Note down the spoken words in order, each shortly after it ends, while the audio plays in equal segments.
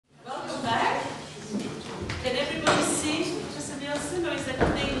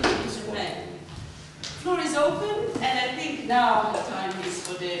think now the time is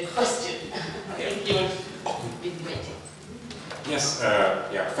for the question. I think you've been waiting. Yes,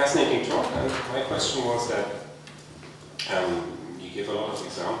 yeah, fascinating talk. And my question was that you give a lot of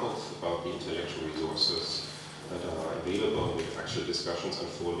examples about the intellectual resources that are available with actual discussions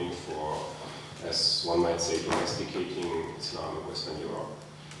unfolding for, as one might say, domesticating Islam in Western Europe.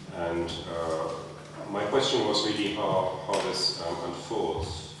 And my question was really how this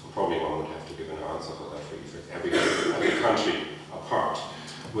unfolds. Probably one would have to give an answer for that for every country apart.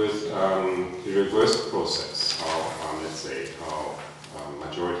 With the reverse process, how, let's say, how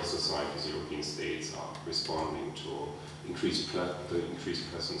majority societies, European states, are responding to the increased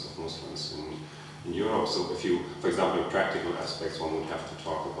presence of Muslims in Europe. So if you, for example, in practical aspects, one would have to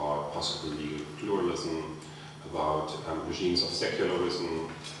talk about possible legal pluralism, about regimes of secularism.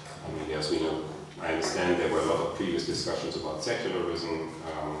 I mean, there's been I understand there were a lot of previous discussions about secularism.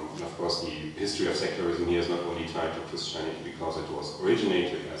 And of course, the history of secularism here is not only tied to Christianity because it was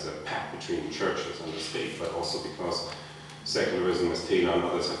originated as a pact between churches and the state, but also because secularism, as Taylor and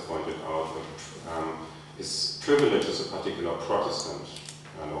others have pointed out, is privileges a particular Protestant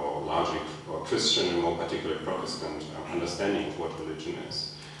or largely or Christian and more particularly Protestant understanding of what religion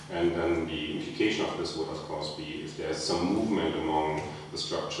is. And then the implication of this would, of course, be if there's some movement among the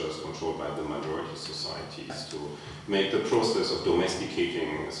structures controlled by the majority societies to make the process of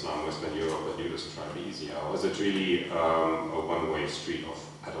domesticating Islam, Western Europe, that you described easier. Or is it really a one-way street of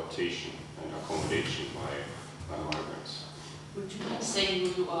adaptation and accommodation by migrants? Would you say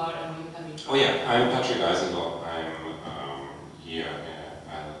who you are? Oh yeah, I'm Patrick Eisenloch. I'm here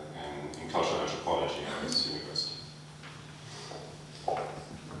in cultural anthropology at this university.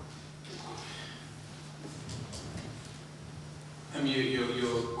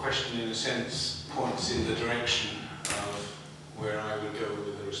 Your question, in a sense, points in the direction of where I would go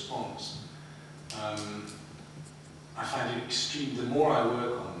with a response. I find it extreme. The more I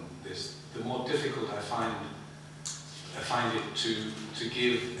work on this, the more difficult I find it to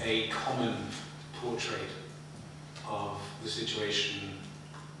give a common portrait of the situation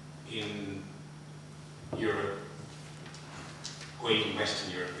in Europe, or even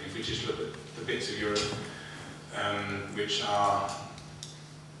Western Europe. If we just look at the bits of Europe which are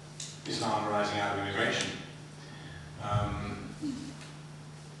Islam arising out of immigration.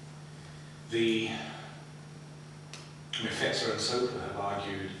 Fetzer and Soper have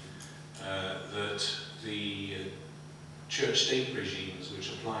argued that the church-state regimes which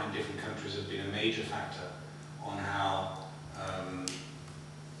apply in different countries have been a major factor on how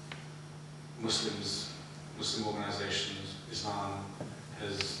Muslim organizations, Islam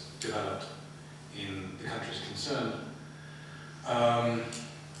has developed in the countries concerned.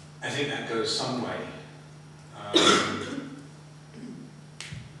 I think that goes some way,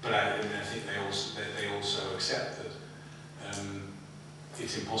 but I think they also accept that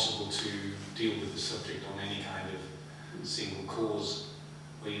it's impossible to deal with the subject on any kind of single cause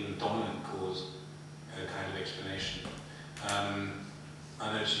or even dominant cause kind of explanation.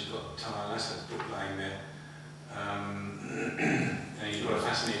 I noticed you've got Tamar Lassad's book lying there, and you've got a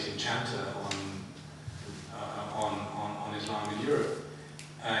fascinating chapter on Islam in Europe.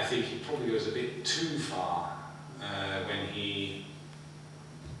 I think he probably goes a bit too far when he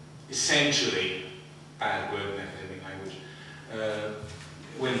essentially, bad word in academic language,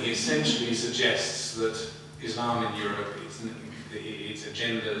 when he essentially suggests that Islam in Europe, its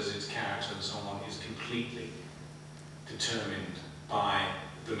agendas, its character and so on, is completely determined by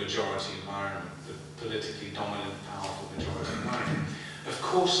the majority environment, the politically dominant, powerful majority environment. Of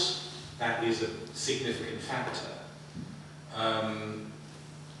course, that is a significant factor.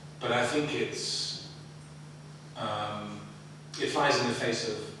 But I think it flies in the face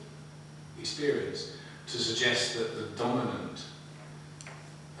of experience to suggest that the dominant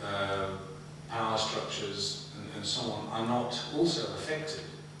power structures and so on are not also affected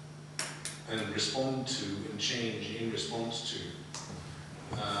and respond to and change in response to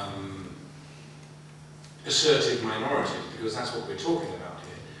assertive minorities, because that's what we're talking about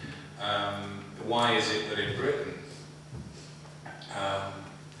here. Why is it that in Britain,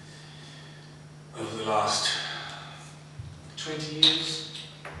 over the last 20 years,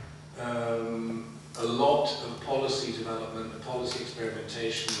 a lot of policy development, policy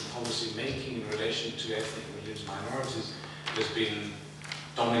experimentation, policy making in relation to ethnic and religious minorities has been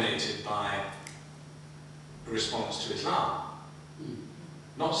dominated by a response to Islam,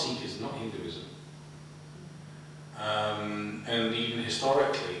 not Sikhism, not Hinduism. And even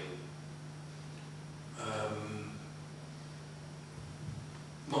historically,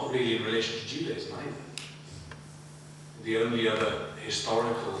 not really in relation to Judaism either. The only other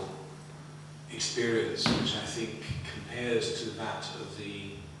historical experience which I think compares to that of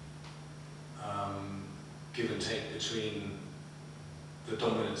the give and take between the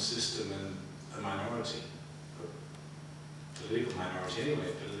dominant system and a minority, a political minority anyway,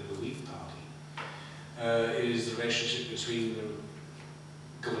 a political weak party, is the relationship between the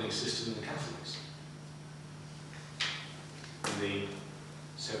governing system and the Catholics. In the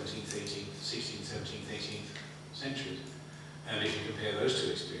 17th, 18th, 16th, 17th, 18th centuries. And if you compare those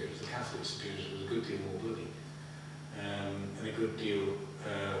two experiences, the Catholic experience was a good deal more bloody, and a good deal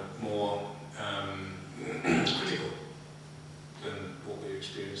more critical than what we're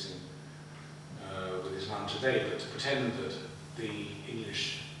experiencing with Islam today. But to pretend that the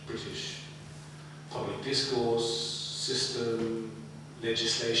English-British public discourse, system,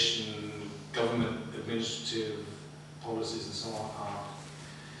 legislation, government, administrative policies and so on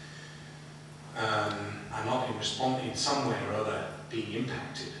are not in some way or other being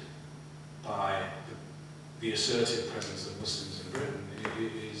impacted by the assertive presence of Muslims in Britain.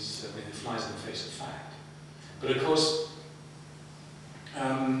 It flies in the face of fact. But of course, there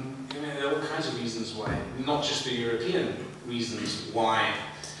are all kinds of reasons why, not just the European reasons why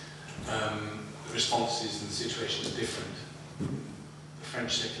the responses and the situation is different. The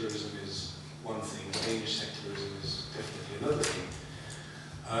French secularism is one thing, the English secularism is definitely another thing.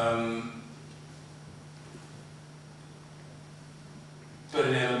 But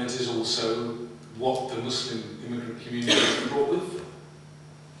an element is also what the Muslim immigrant community has brought with them.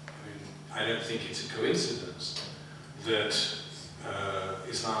 I don't think it's a coincidence that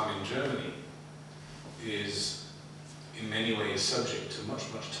Islam in Germany is in many ways subject to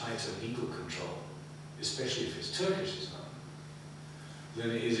much, much tighter legal control, especially if it's Turkish Islam,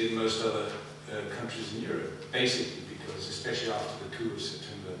 than it is in most other countries in Europe. Basically because, especially after the coup of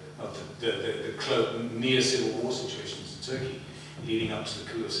September, the near civil war situations in Turkey, leading up to the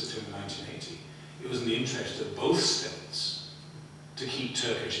coup of September 1980, it was in the interest of both states to keep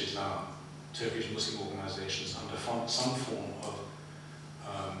Turkish Islam, Turkish Muslim organizations under some form of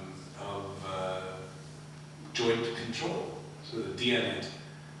joint control. So the Diyanet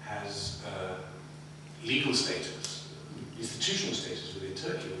has legal status, institutional status within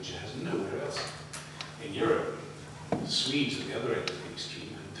Turkey, which it has nowhere else. In Europe, the Swedes at the other end of the extreme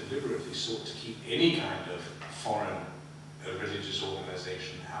have deliberately sought to keep any kind of foreign religious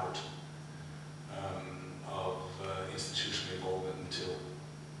organization out of institutional involvement until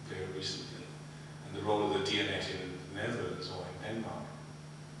very recently. And the role of the Diyanet in the Netherlands or in Denmark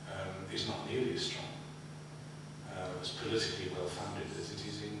is not nearly as strong, as politically well-founded as it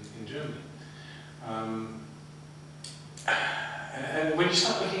is in Germany. And when you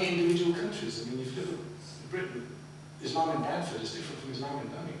start looking at individual countries, I mean, if you look at Britain, Islam in Bradford is different from Islam in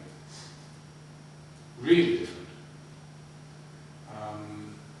Birmingham. Really different.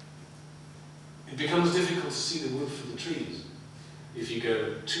 It becomes difficult to see the wood for the trees if you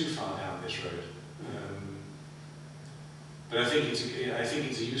go too far down this road. But I think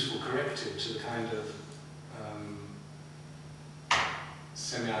it's a useful corrective to the kind of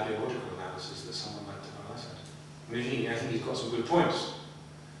semi-ideological analysis that someone like Tamal had. I mean, I think he's got some good points,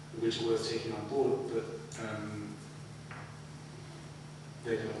 which are worth taking on board, but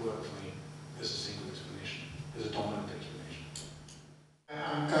they don't work for me as a single explanation, as a dominant explanation.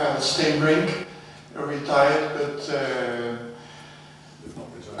 I'm Karel Steenbrink, retired, but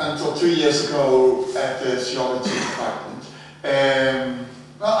until 2 years ago at the theology department.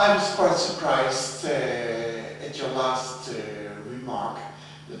 Well, I was quite surprised at your last remark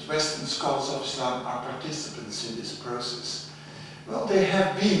that Western scholars of Islam are participants in this process. Well, they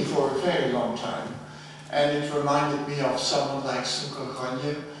have been for a very long time, and it reminded me of someone like Sunkel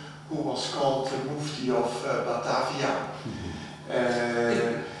Ganje, who was called the Mufti of Batavia.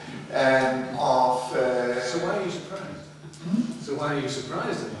 And of... So why are you surprised? So why are you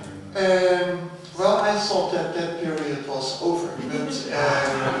surprised at that? Well, I thought that that period was over, but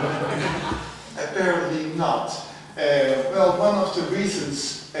apparently not. Well, one of the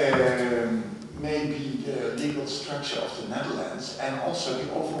reasons may be the legal structure of the Netherlands and also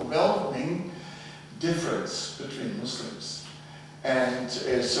the overwhelming difference between Muslims. And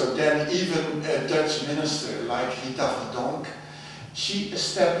so then even a Dutch minister like Rita Verdonk, she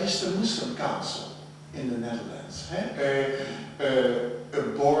established a Muslim council in the Netherlands. A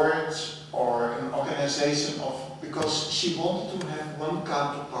board or an organization because she wanted to have one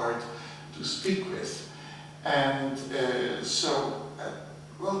counterpart to speak with. And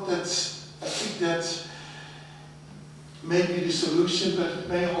well, I think that's maybe the solution, but it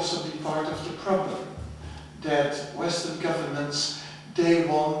may also be part of the problem. That Western governments, they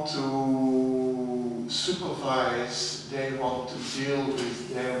want to supervise, they want to deal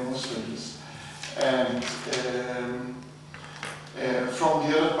with their Muslims And from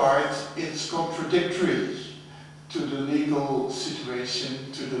the other part, it's contradictory to the legal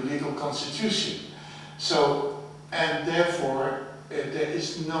situation, to the legal constitution. So, and therefore, there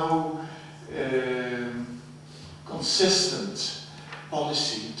is no consistent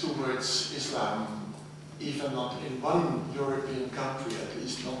policy towards Islam, even not in one European country, at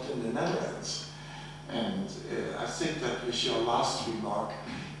least not in the Netherlands. And I think that with your last remark,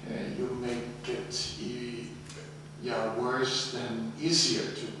 you make it worse than easier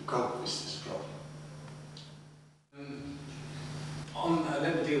to cope with this problem.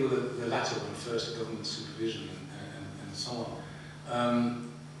 Let me deal with the latter one first, government supervision and so on.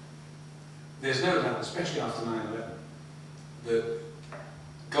 There's no doubt, especially after 9/11, that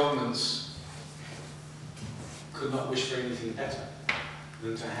governments could not wish for anything better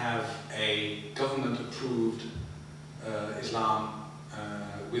than to have a government-approved Islam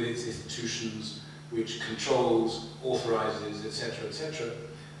with its institutions, which controls, authorizes, etc.,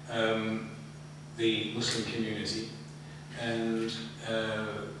 the Muslim community. And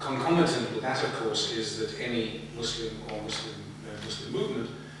concomitant with that, of course, is that any Muslim or Muslim movement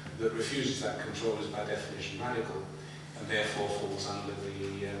that refuses that control is by definition radical, and therefore falls under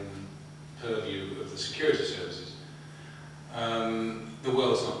the purview of the security services. The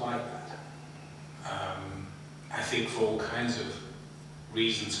world's not like that. I think for all kinds of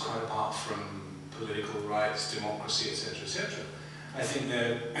reasons, quite apart from political rights, democracy, etc., I think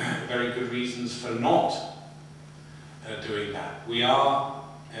there are very good reasons for not doing that. We are,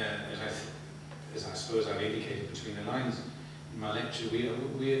 as I suppose I've indicated between the lines in my lecture,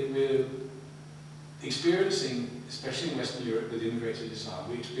 we're experiencing, especially in Western Europe with immigrated Islam,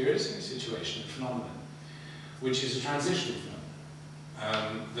 we're experiencing a situation, a phenomenon, which is a transitional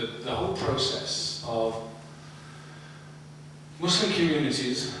phenomenon. The whole process of Muslim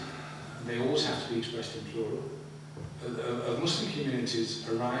communities, they always have to be expressed in plural, of Muslim communities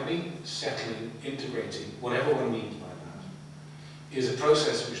arriving, settling, integrating, whatever one means by that, is a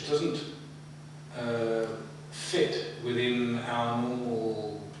process which doesn't fit within our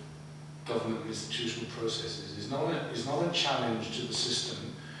normal government institutional processes. It's not a challenge to the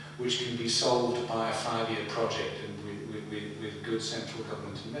system which can be solved by a 5-year project and with good central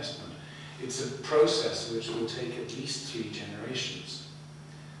government investment. It's a process which will take at least 3 generations.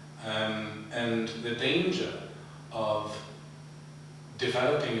 And the danger of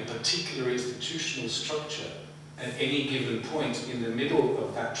developing a particular institutional structure at any given point in the middle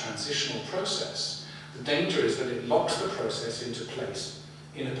of that transitional process, the danger is that it locks the process into place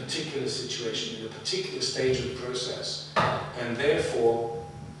in a particular situation, in a particular stage of the process, and therefore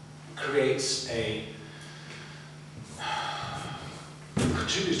contributes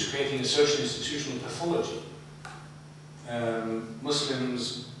to creating a social institutional pathology.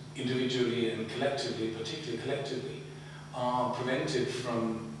 Muslims, individually and collectively, particularly collectively, are prevented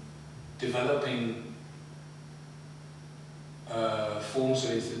from developing forms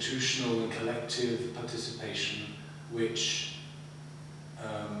of institutional and collective participation which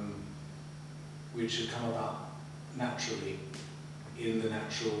should come about naturally in the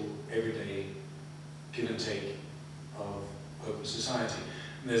natural, everyday give and take of open society.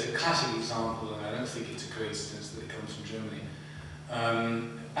 And there's a classic example, and I don't think it's a coincidence that it comes from Germany.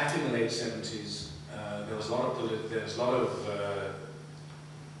 Back in the late 70s, there was a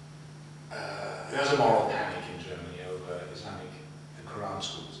moral panic in Germany over Islamic Quran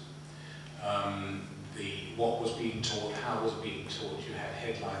schools. What was being taught, how was being taught. You had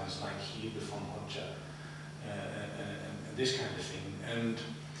headlines like Hiebe von Hodja and this kind of thing. And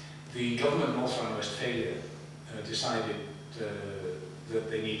the government in North Rhine-Westphalia decided that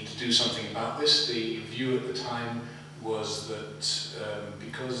they needed to do something about this. The view at the time was that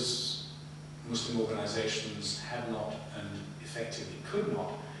because Muslim organizations had not and effectively could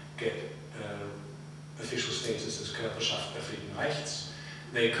not get official status as Körperschaft öffentlichen Rechts,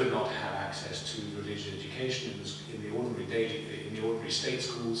 they could not have access to religious education in the ordinary state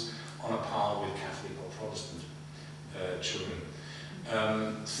schools on a par with Catholic or Protestant children.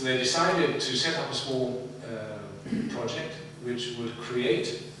 So they decided to set up a small project which would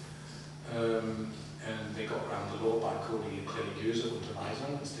create, and they got around the law by calling it religiöse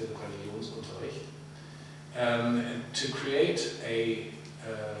Unterweisung instead of Religionsunterricht, to create a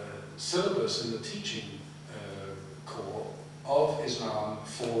syllabus in the teaching core of Islam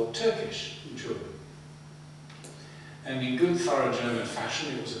for Turkish children. And in good, thorough German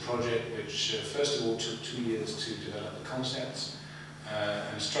fashion, it was a project which, first of all, took 2 years to develop the concepts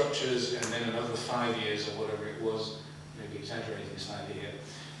and structures, and then another 5 years or whatever it was, maybe exaggerating slightly here,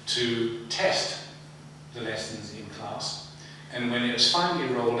 to test the lessons in class. And when it was finally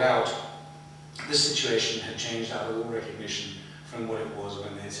rolled out, this situation had changed out of all recognition from what it was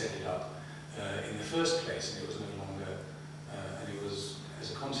when they had set it up in the first place, and it was no longer, and it was,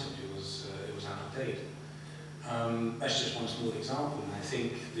 as a concept, it was out of date. That's just one small example, and I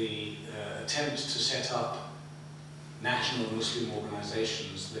think the attempt to set up national Muslim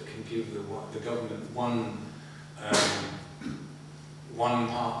organizations that can give the government one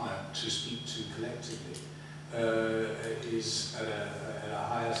partner to speak to collectively is at a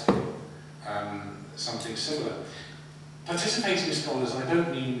higher scale something similar. Participating scholars, I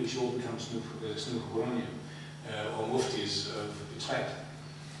don't mean we should all become Snoek or muftis of Utrecht.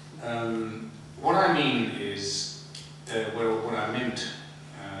 What I mean is, what I meant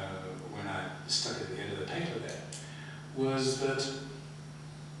when I stuck at the end of the paper there, was that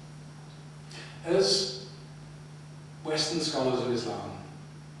as Western scholars of Islam,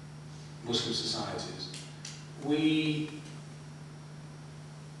 Muslim societies, we,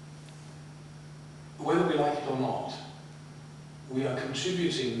 whether we like it or not, we are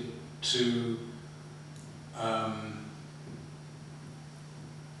contributing to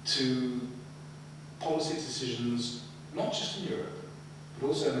policy decisions, not just in Europe, but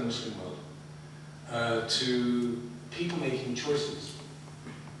also in the Muslim world, to people making choices,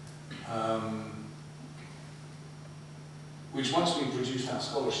 which once we've produced our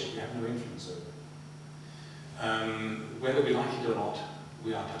scholarship, we have no influence over. Whether we like it or not,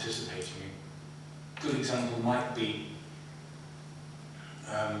 we are participating. A good example might be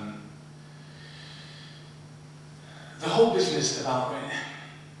the whole business about,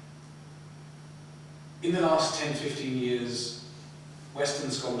 in the last 10, 15 years,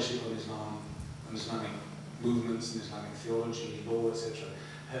 Western scholarship on Islam and Islamic movements and Islamic theology, law, etc.,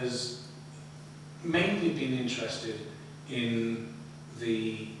 has mainly been interested in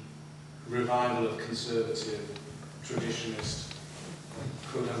the revival of conservative, traditionalist,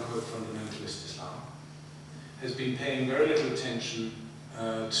 quote-unquote fundamentalist Islam, has been paying very little attention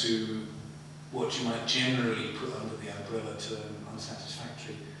to what you might generally put under the umbrella term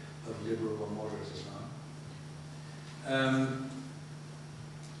unsatisfactory of liberal or moderate Islam.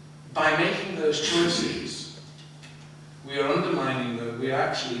 By making those choices, we are undermining we are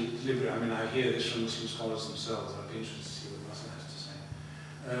actually deliberate. I mean, I hear this from Muslim scholars themselves. I'd be interested to see what Russell has to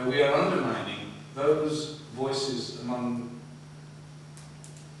say. We are undermining those voices among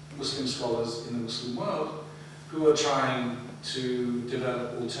Muslim scholars in the Muslim world who are trying to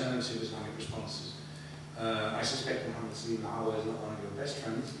develop alternative Islamic responses. I suspect Muhammad Salim Nahawa is not one of your best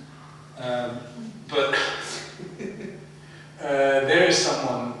friends, but there is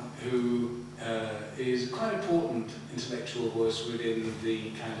someone who is quite an important intellectual voice within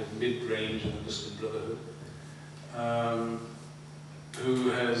the kind of mid-range of the Muslim Brotherhood, who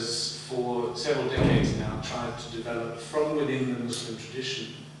has for several decades now tried to develop from within the Muslim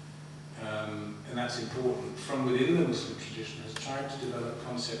tradition, and that's important, from within the Muslim tradition has tried to develop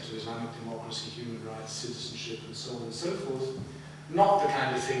concepts of Islamic democracy, human rights, citizenship, and so on and so forth. Not the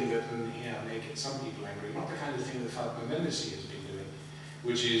kind of thing that, and here I may get some people angry, not the kind of thing that Fatma Mendesi has been doing,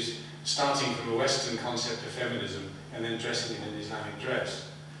 which is starting from a Western concept of feminism and then dressing in an Islamic dress.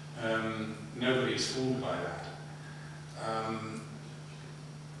 Nobody is fooled by that.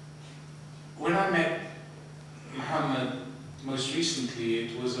 When I met Muhammad most recently,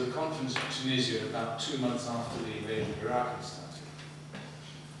 it was at a conference in Tunisia about 2 months after the invasion of Iraq had started.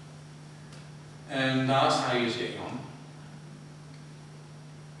 And I asked how he was getting on.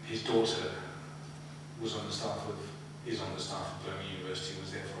 His daughter was on the staff of, is on the staff of Birmingham University,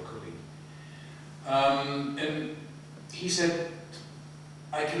 was there for a colleague. And he said,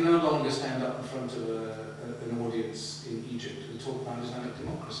 I can no longer stand up in front of an audience in Egypt and talk about Islamic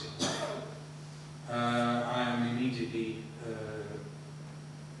democracy. I am immediately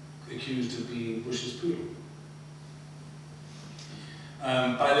accused of being Bush's poodle.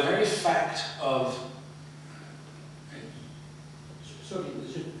 By the very fact of... Sorry,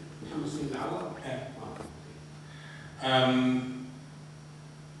 is it Muhammad Salim?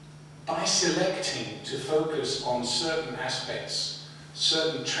 By selecting to focus on certain aspects,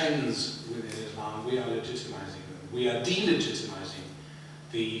 certain trends within Islam, we are legitimizing them. We are delegitimizing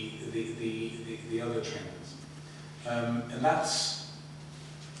the other trends. And that's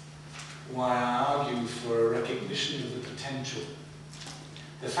why I argue for a recognition of the potential.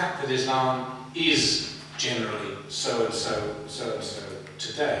 The fact that Islam is generally so-and-so, so-and-so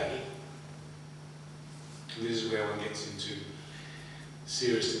today, and this is where one gets into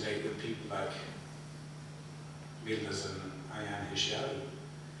serious debate with people like Mildas and Ayaan Hishari.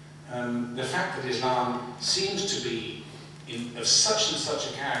 The fact that Islam seems to be of such and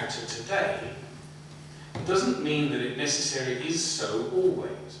such a character today doesn't mean that it necessarily is so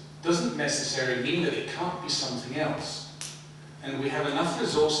always. doesn't necessarily mean that it can't be something else. And we have enough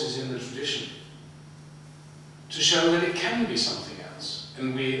resources in the tradition to show that it can be something else.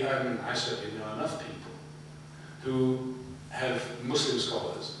 And I certainly know enough people who have Muslim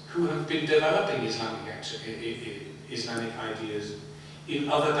scholars who have been developing Islamic ideas in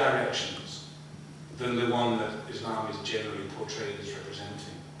other directions than the one that Islam is generally portrayed as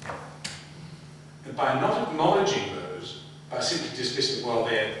representing. And by not acknowledging those, by simply dismissing, well,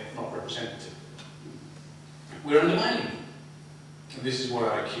 they're not representative, we're undermining them. And this is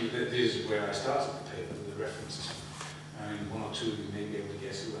where I started the paper with the references. I mean, one or two of you may be able to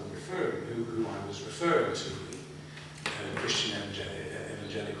guess who I'm referring, who I was referring to, the Christian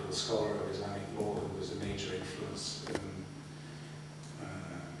evangelical scholar of Islamic law who was a major influence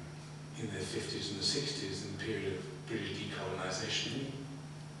in the 50s and the 60s in the period of British decolonisation. Any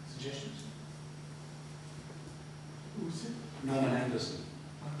suggestions? Who is it? Norman Anderson.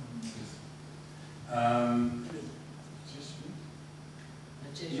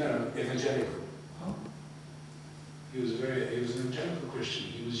 No, evangelical. Oh. He was an evangelical Christian.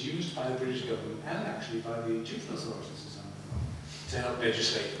 He was used by the British government and actually by the Egyptian authorities in some way to help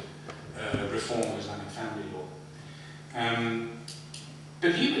legislate reform of Islamic family law.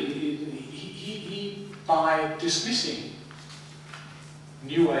 But he, by dismissing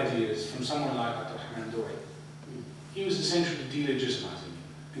new ideas from someone like Abdurrahman Doi, he was essentially delegitimizing him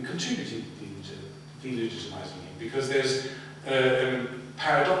and contributing to delegitimizing him, because there's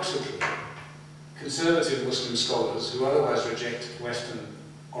paradoxically conservative Muslim scholars who otherwise reject Western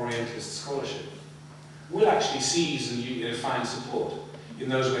Orientalist scholarship will actually seize and find support in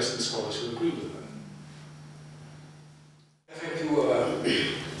those Western scholars who agree with them. Thank you.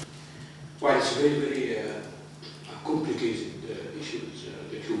 Well, it's very, very complicated issues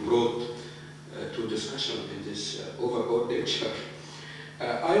that you brought to discussion in this overall lecture.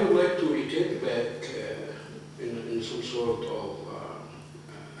 I would like to return back in some sort of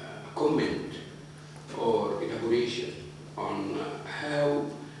comment or elaboration on how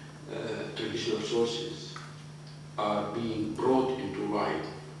traditional sources are being brought into light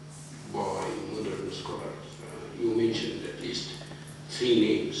by modern scholars. You mentioned at least 3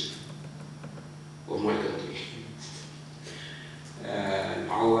 names of my country.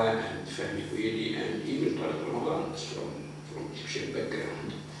 Awa and Fahmi Koueli and even Tariq Ramadan from Egyptian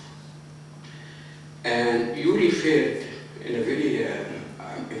background. And you referred in a very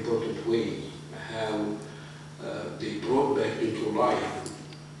important way how they brought back into life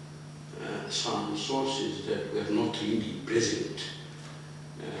some sources that were not really present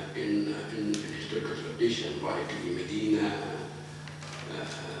in historical tradition, like the Medina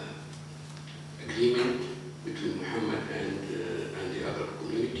agreement between Muhammad and the other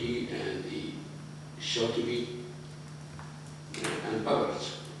community, and the Shatibi and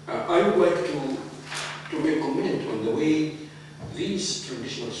others. I would like to make a comment on the way these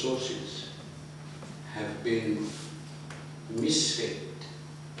traditional sources have been misread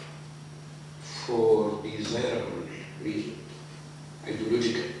for desirable reason,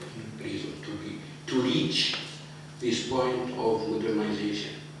 ideological reason, to reach this point of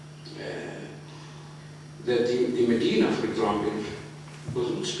modernization. That the Medina, for example,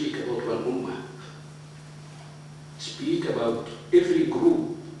 does not speak about one ummah. Speak about every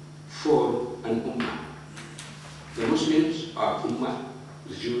group for an ummah. The Muslims are ummah,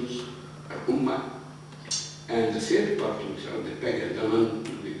 the Jews are ummah, and the third party, the pagan,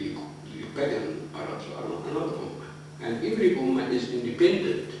 the pagan Arabs are another ummah. And every ummah is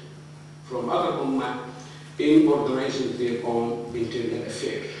independent from other ummah in organizing their own internal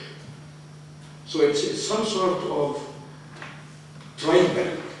affairs. So it's some sort of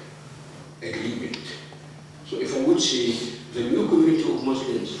tribal agreement. So if I would say the new community of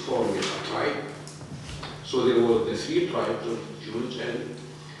Muslims formed a tribe, so there were the 3 tribes of Jews,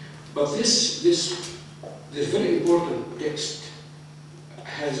 but this very important text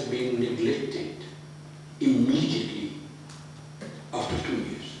has been neglected immediately after 2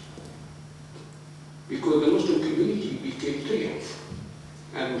 years, because the Muslim community became triumph,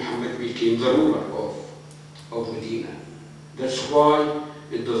 and Muhammad became the ruler of Medina. That's why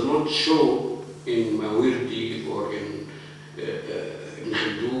it does not show in Mawardi or in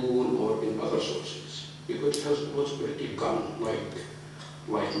Khaldun or in other sources, because it was already gone, like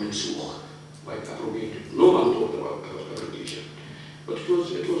Mansukh, like abrogated. No one talked about abrogation, but it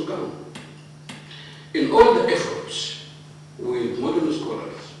was gone. In all the efforts with modern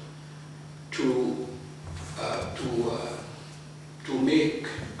scholars to make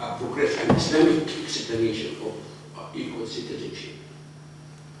a progress, an Islamic explanation of equal citizenship,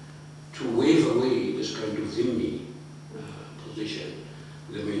 to wave away this kind of dhimmi position,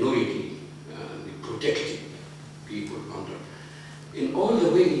 the minority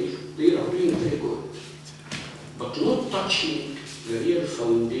way, they are doing very good, but not touching the real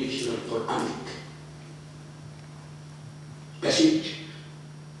foundational Quranic passage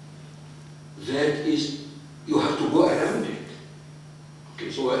that is, you have to go around it.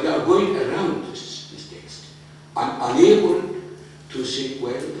 Okay, so they are going around this text. I'm unable to say,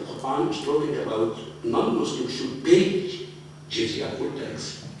 well, the Quran is talking about non-Muslims should pay jizya or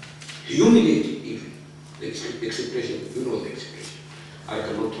tax. Humiliating even. The expression, you know the expression. I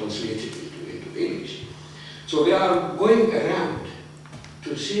cannot translate it into English. So they are going around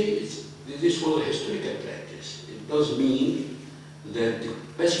to say this was a historical practice. It does mean that the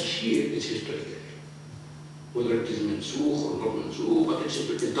passage here is historical. Whether it is mansukh or not mansukh, but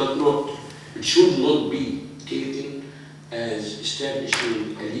it does not, it should not be taken as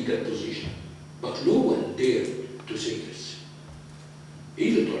establishing a legal position. But no one dared to say this,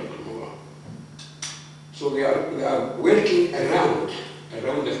 even to Al-Quran. So they are working around the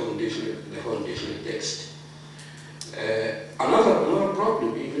foundational text. Another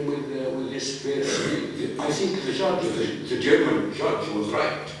problem, even with this verse, I think the German judge was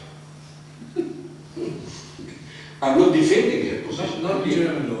right. I'm not defending her position. Not the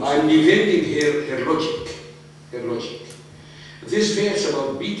German laws. I'm defending her logic. This verse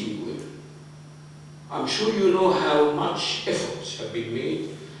about beating women, I'm sure you know how much efforts have been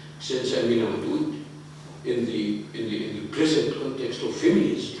made since Amina Wadud in the present context of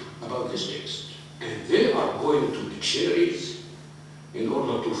feminism about this text. And they are going to dictionaries in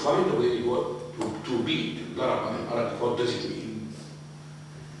order to find a way to beat daraba in Arabic. What does it mean?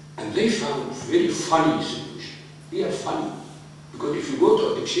 And they found very funny solution. They are funny. Because if you go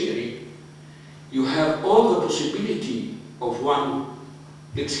to a dictionary, you have all the possibility of one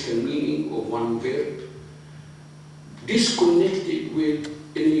lexical meaning of one verb disconnected with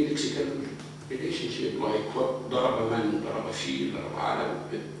any lexical relationship, like what daraba man, daraba fi, daraba alam.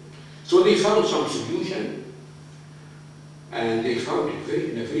 So they found some solution, and they found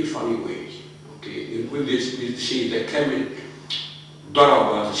it in a very funny way. Okay, when they say the camel,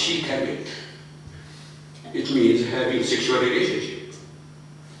 daraba, the she camel, it means having sexual relationship.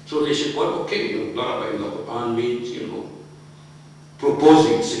 So they said, well, okay, daraba in the Quran means,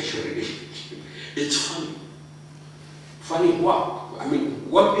 proposing sexual relationship. It's funny. Funny what? I mean,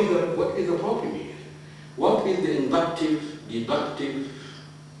 what is the problem here? What is the inductive, deductive,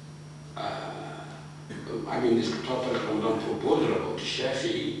 this total proposal about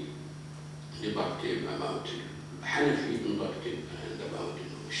Shafi'i, deductive, about Hanafi, inductive, and about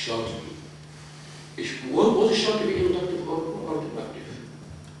Shatibi. Was Shatibi inductive or deductive?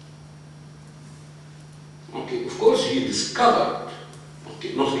 Okay, of course he discovered,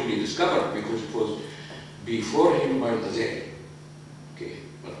 okay, not really discovered because it was before him by Ghazali, okay,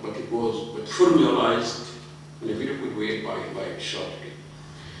 but it was formalized in a very good way by Shatibi.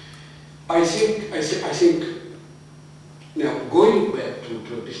 I think now going back to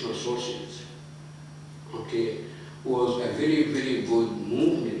traditional sources, okay, was a very, very good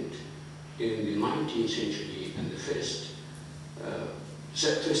movement in the 19th century and the first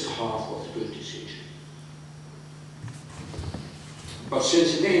half of the 20th century. But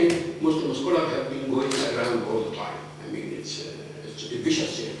since then, Muslim scholars have been going around all the time. I mean, it's a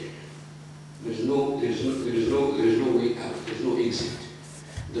vicious circle. There is no way out. There's no exit.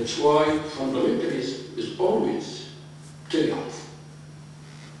 That's why fundamentalism is always triumph.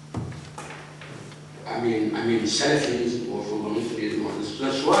 I mean Salafism or fundamentalism.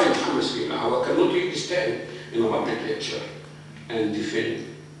 That's why honestly, I cannot really stand in a public lecture and defend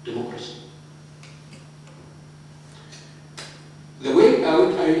democracy. The way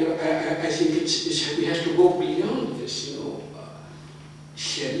out, I think we have to go beyond this,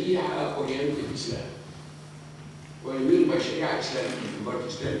 Sharia-oriented Islam. What I mean by Sharia Islam,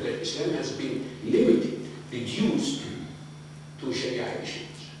 that Islam has been limited, reduced to Sharia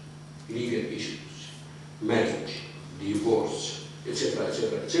issues, legal issues, marriage, divorce, etc.,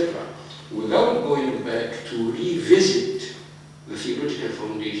 etc., etc., without going back to revisit the theological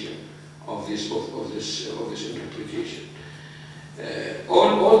foundation of this interpretation.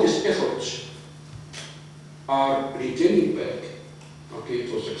 All these efforts are returning back. Okay,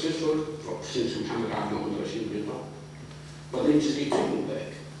 it was successful since Muhammad Ali and Rashid Rida, but it is returning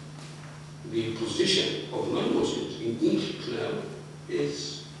back. The position of non-Muslims in Egypt now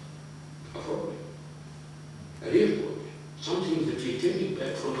is a problem, a real problem, something that is returning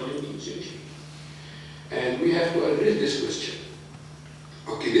back from the 19th century. And we have to address this question.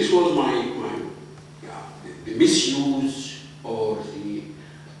 Okay, this was the misuse or the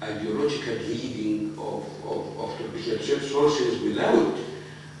ideological reading of traditional sources without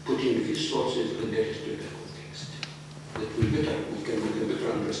putting these sources in their historical context. That we can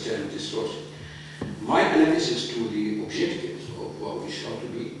better understand these sources. My analysis to the objectives of what we shall to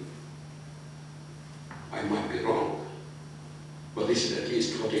be, I might be wrong, but this is at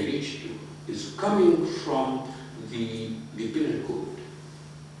least what I reached to, is coming from the penal code.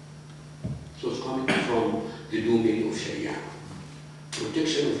 So it's coming from the domain of Sharia.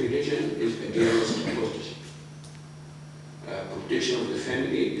 Protection of religion is against apostasy. Protection of the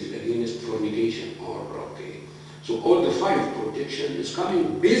family is against fornication or okay. So all the 5 protection is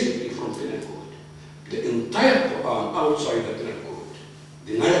coming basically from penal code. The entire Quran outside the penal code,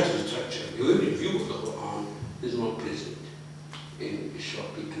 the narrative structure, the very view of the Quran is not present in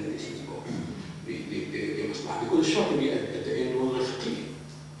Shockley analysis of the Maslah, because Shockley at the end was not clear.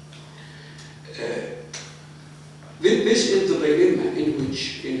 This is the dilemma in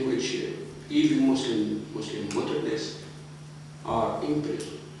which even Muslim modernists are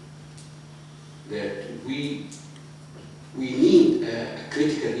imprisoned. That we need a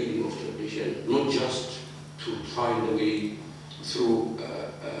critical reading of tradition, not just to find a way through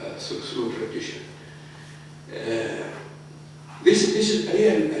tradition. This is a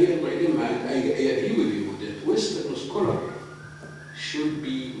real dilemma, and I agree with you that Western scholar should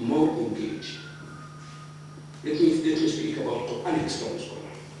be more engaged. Let me speak about Quranic study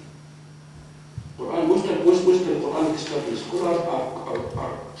scholars. Western Quranic study scholars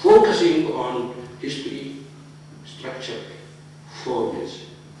are focusing on history, structure, forms.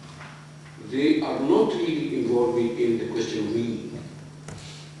 They are not really involving in the question of meaning.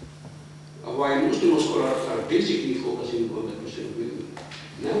 While Muslim scholars are basically focusing on the question of meaning.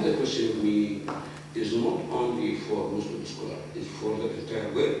 Now the question of meaning is not only for Muslim scholars, it's for the entire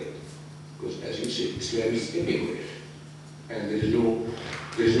world. Because as you say, Islam is everywhere. And there is no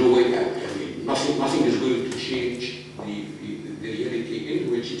way out. I mean, nothing is going to change the reality in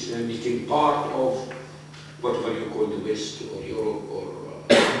which Islam became part of whatever you call the West or Europe or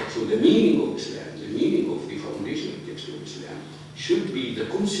so the meaning of Islam, the meaning of the foundational text of Islam should be the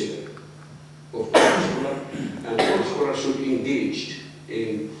concept of all scholars, and all scholars should be engaged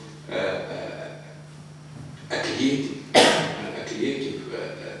in a creative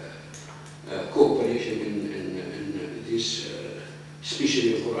cooperation in this,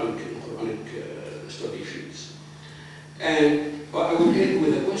 especially in Quranic study fields. And I will end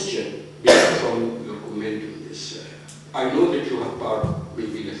with a question from your comment on this. I know that you have part,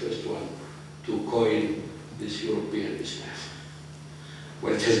 maybe the first one, to coin this European Islam.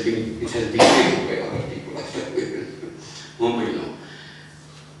 Well, it has been taken by other people, whom we know.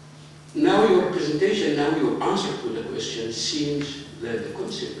 Now your presentation, now your answer to the question seems that the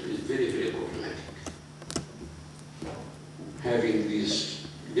concept is very, very problematic. Having these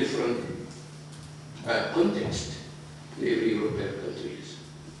different contexts in every European countries.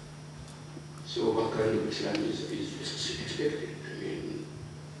 So what kind of Islam is expected? I mean,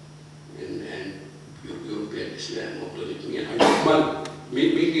 and European Islam, what does it mean? Well,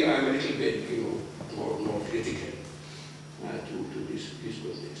 maybe I'm a little bit, more critical to this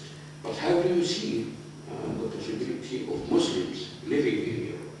context. But how do you see the possibility of Muslims living in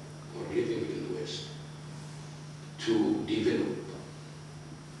Europe or living in the West to develop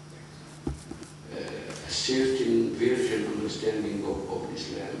a certain version understanding of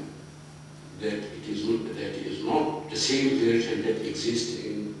Islam that it is not the same version that exists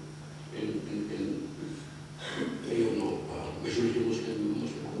in majority Muslim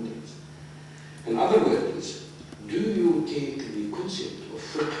countries. In other words, do you take the concept of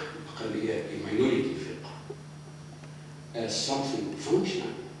fiqh, the minority fiqh, as something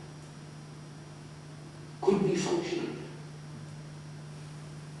functional? Could be functional.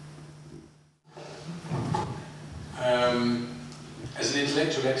 As an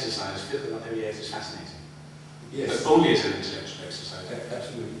intellectual exercise, fiqh al-Qadiyyat is fascinating. Yes. But only as an intellectual exercise.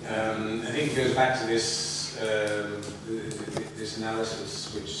 Absolutely. I think it goes back to this this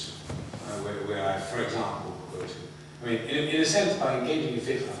analysis, which where I, for example, go to. I mean, in a sense, by engaging in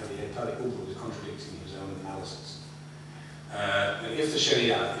fiqh al-Qadiyyat, Tariq Ubud is contradicting his own analysis. If the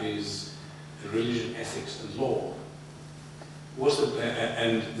Sharia is religion, ethics, and law,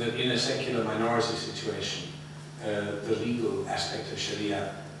 and that in a secular minority situation, the legal aspect of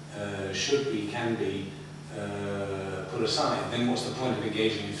Sharia can be put aside, then what's the point of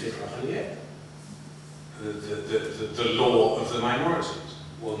engaging in fiqh al-Qadiyyat? The law of the minorities,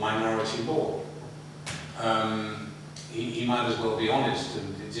 or minority law. He might as well be honest,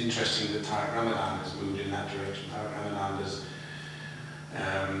 and it's interesting that Tariq Ramadan has moved in that direction. Tariq Ramadan has,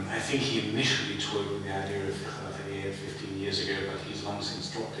 I think he initially toyed with the idea of fiqh al-Qadiyyat 15 years ago, but he's long since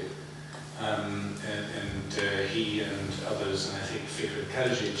dropped it. He and others, and I think Fikr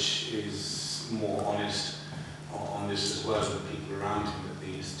Karadzic is more honest, on this as well as the people around him at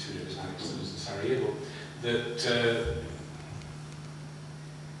the Institute of Islamic Studies in Sarajevo, that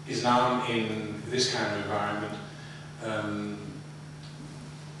Islam in this kind of environment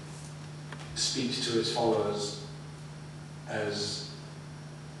speaks to its followers as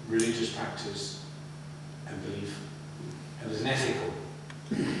religious practice and belief, and as an ethical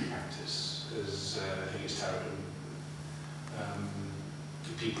practice, as I think it's terrible.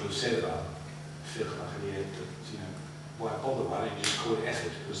 People have said about fiqh al-akhliyat that, why bother? Why don't you just call it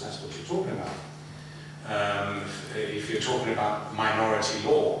ethics? Because that's what you're talking about. If you're talking about minority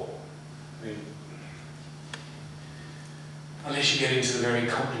law, I mean, unless you get into the very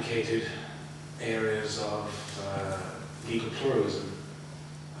complicated areas of legal pluralism,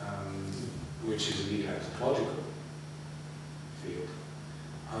 which is a legal anthropological field,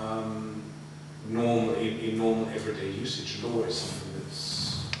 in normal everyday usage, law is something that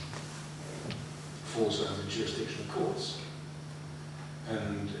falls under the jurisdiction of courts.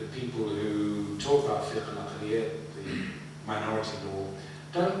 And people who talk about fiqh al-akhliyat, the minority law,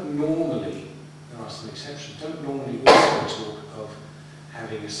 don't normally, there are some exceptions, don't normally also talk of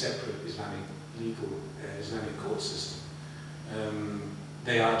having a separate Islamic Islamic court system.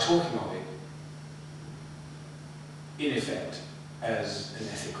 They are talking of it, in effect, as an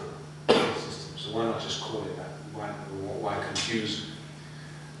ethical system. So why not just call it that? Why confuse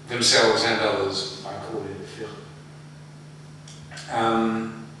themselves and others by calling it fiqh?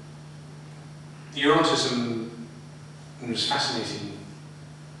 You're onto some fascinating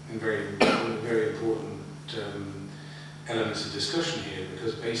and very important elements of discussion here,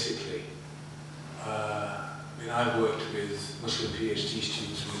 because basically, I've worked with Muslim PhD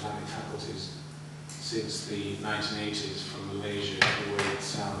students from Islamic faculties since the 1980s, from Malaysia, Kuwait,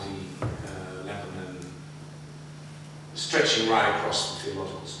 Saudi, Lebanon, stretching right across the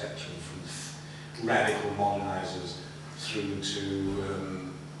theological spectrum, from radical modernizers through to,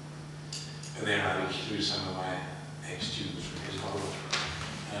 and then I think through some of my ex-students from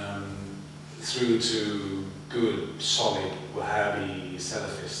Hezbollah, through to good, solid Wahhabi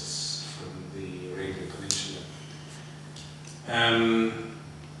Salafists from the Arabian Peninsula.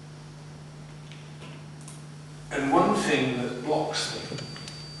 And one thing that blocks them,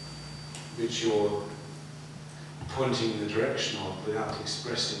 which you're pointing in the direction of without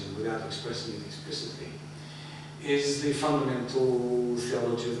expressing it explicitly, is the fundamental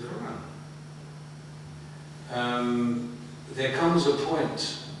theology of the Quran. There comes a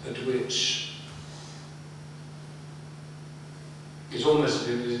point at which it's almost,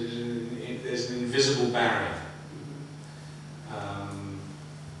 there's an invisible barrier.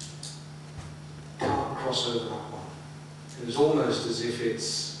 Can't cross over that one. It's almost as if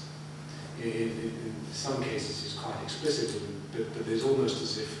it's, in some cases it's quite explicit, but there's almost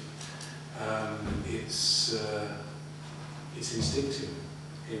as if it's instinctive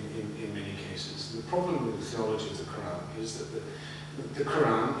in many cases. And the problem with the theology of the Quran is that the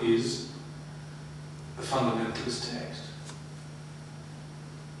Quran is a fundamentalist text.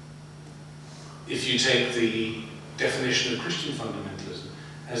 If you take the definition of Christian fundamentalism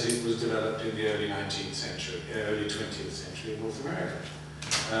as it was developed in the early 19th century, early 20th century in North America,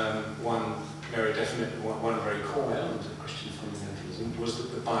 one very core element of Christian fundamentalism was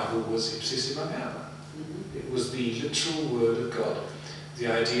that the Bible was ipsis immediata. It was the literal word of God. The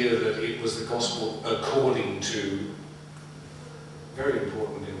idea that it was the gospel according to, very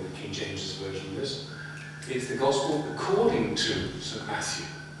important in the King James's version of this, it's the gospel according to St. Matthew.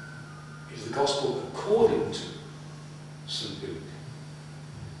 It's the gospel according to St. Luke.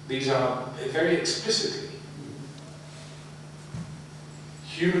 These are very explicitly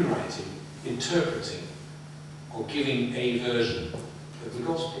human writing, interpreting or giving a version of the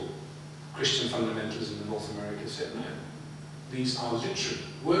gospel. Christian fundamentalism in North America said no. These are literally,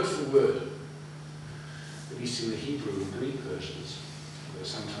 word for word, at least in the Hebrew and Greek versions, where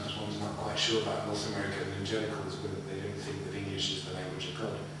sometimes one's not quite sure about North American evangelicals, whether they don't think that English is the language of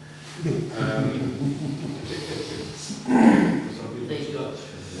God.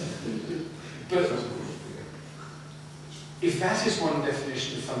 But if that is one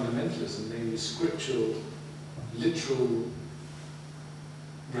definition of fundamentalism, namely scriptural, literal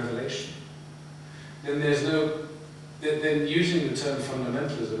revelation, then there's no, then using the term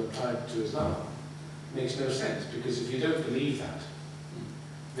fundamentalism applied to Islam makes no sense, because if you don't believe that,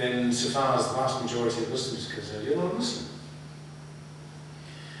 then so far as the vast majority of Muslims are concerned, you're not a Muslim.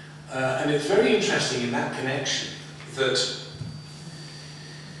 And it's very interesting in that connection that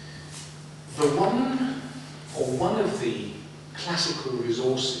one of the classical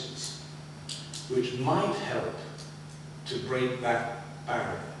resources which might help to break that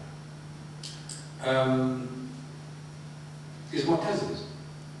barrier is Mu'tazilism.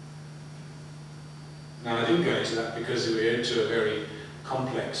 Now, I didn't go into that because we're into a very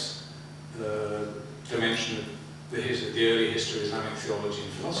complex dimension of the early history of Islamic theology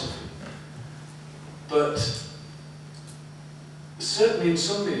and philosophy. But certainly in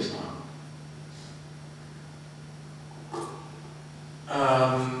Sunni Islam,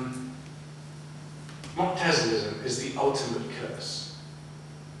 Mu'tazilism is the ultimate curse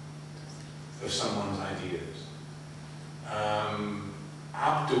of someone's ideas.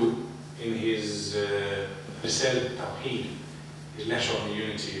 Abdul, in his Risale Tawheed, his letter on the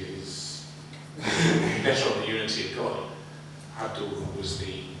unity of letter on the unity of God. Abdul was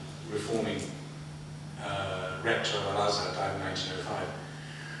the reforming rector of Al-Azhar, died in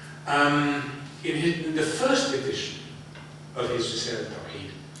 1905. In the first edition of his Risale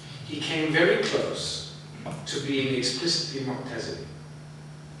Tawheed, he came very close to being explicitly Mu'tazili.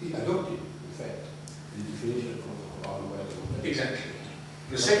 He adopted, in fact, the definition of al-Mu'tazili. Exactly.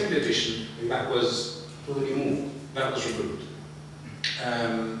 The second edition, that was removed. That was removed.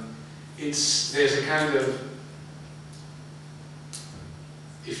 There's a kind of,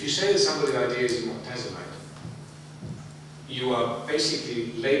 if you say that somebody's idea is Mu'tazilite, you are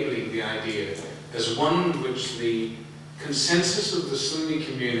basically labeling the idea as one which the consensus of the Sunni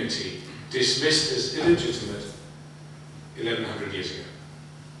community dismissed as illegitimate 1100 years ago.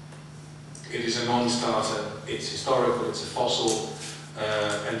 It is a non-starter, it's historical, it's a fossil,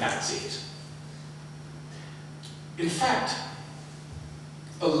 and that's it. In fact,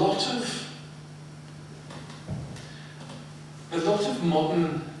 a lot of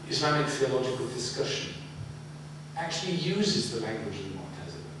modern Islamic theological discussion actually uses the language of the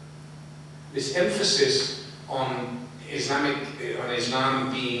Mu'tazila. This emphasis on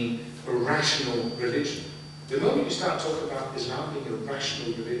Islam being a rational religion. The moment you start talking about Islam being a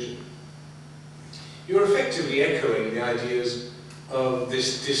rational religion, you're effectively echoing the ideas of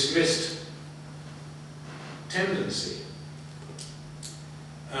this dismissed tendency.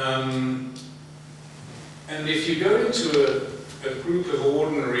 And if you go into a group of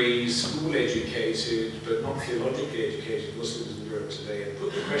ordinary school-educated but not theologically educated Muslims in Europe today and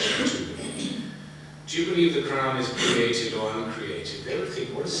put the question to them, do you believe the Quran is created or uncreated? They would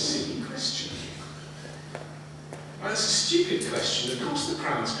think, what a silly question. Well, that's a stupid question. Of course the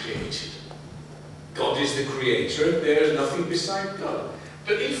Quran's created. God is the creator, there is nothing beside God.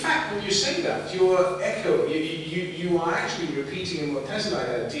 But in fact, when you say that, you are actually repeating a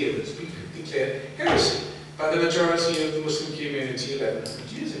Mu'tazilite idea that's been declared heresy by the majority of the Muslim community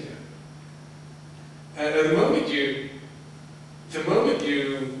 1100 years ago. The moment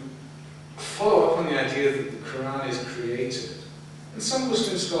you follow up on the idea that the Quran is created, and some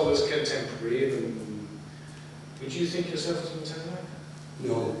Muslim scholars contemporary, would you think yourself as a Mu'tazilite?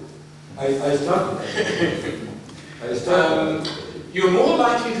 No. I started. You're more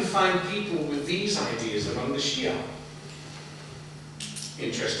likely to find people with these ideas among the Shia,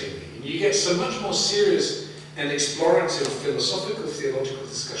 interestingly. And you get so much more serious and explorative philosophical theological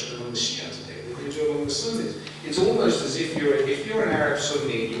discussion among the Shia today than you do among the Sunnis. It's almost as if you're an Arab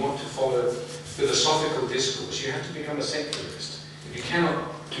Sunni and you want to follow philosophical discourse, you have to become a secularist. You cannot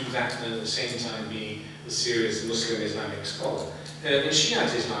do that and at the same time be a serious Muslim Islamic scholar. In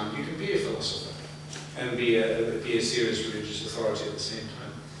Shiite Islam, you can be a philosopher and be a serious religious authority at the same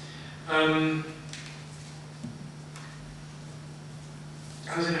time.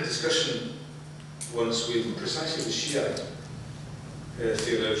 I was in a discussion once with precisely the Shiite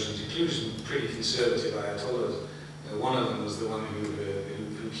theologians, including some pretty conservative Ayatollahs. One of them was the one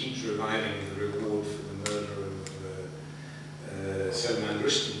who keeps reviving the reward for the murder of Salman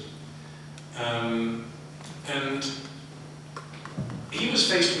Rushdie. And he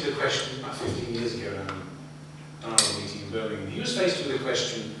was faced with the question, about 15 years ago, at a meeting in Birmingham, he was faced with the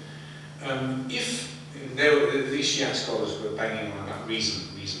question, if these Shiite scholars were banging on about reason.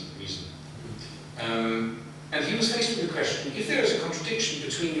 And he was faced with the question, if there is a contradiction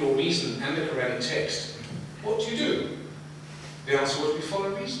between your reason and the Quranic text, what do you do? The answer was, we follow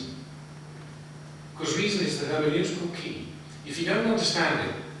reason. Because reason is the hermeneutical key. If you don't understand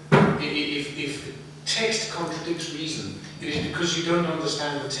it, if the text contradicts reason, it is because you don't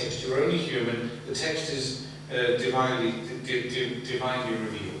understand the text. You're only human. The text is divinely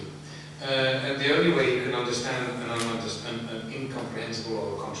revealed. And the only way you can understand an incomprehensible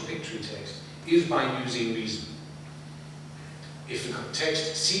or contradictory text is by using reason. If the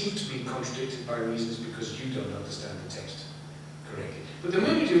text seems to be contradicted by reason, it's because you don't understand the text correctly. But the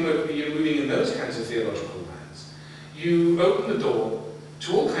moment you're moving in those kinds of theological lands, you open the door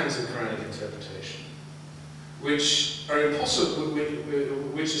to all kinds of Quranic interpretation, which are impossible,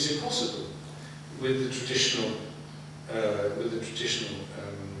 which is impossible with the traditional with the traditional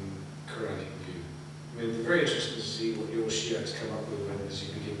Quranic view. I mean, it's very interesting to see what your Shiites come up with as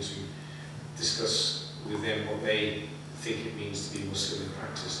you begin to discuss with them what they think it means to be Muslim in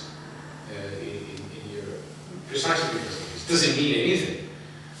practice in Europe. Precisely because of this. Does it mean anything?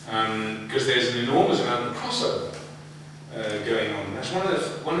 Because there's an enormous amount of crossover going on. That's one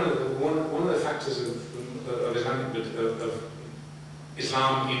of the factors of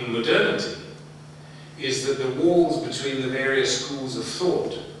Islam in modernity, is that the walls between the various schools of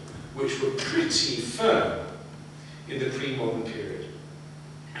thought, which were pretty firm in the pre-modern period,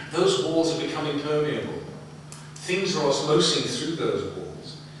 those walls are becoming permeable. Things are osmosing through those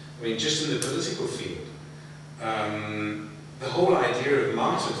walls. I mean, just in the political field, the whole idea of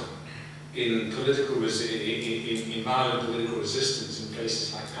martyrdom in violent political resistance in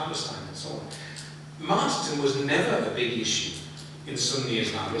places like Palestine and so on. Martyrdom was never a big issue in Sunni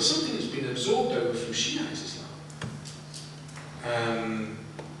Islam. It's something that's been absorbed over from Shiite Islam.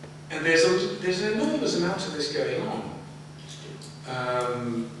 And there's an enormous amount of this going on.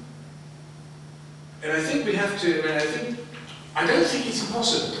 And I think we have to, I don't think it's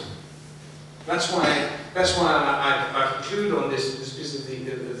impossible. That's why I conclude on this business of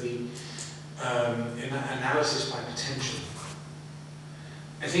the analysis by potential.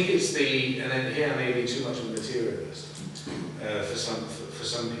 I think it's and then here I may be too much of a materialist for some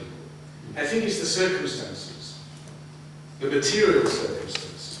people. I think it's the circumstances, the material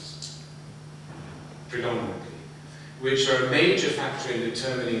circumstances, predominantly, which are a major factor in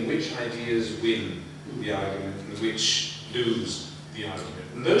determining which ideas win the argument and which lose the argument.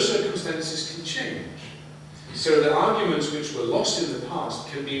 And those circumstances can change. So the arguments which were lost in the past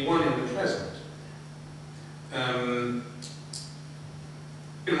can be won in the present. And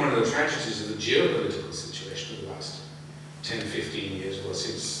one of the tragedies of the geopolitical situation of the last 10, 15 years, or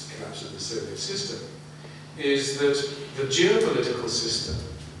since the collapse of the Soviet system, is that the geopolitical system,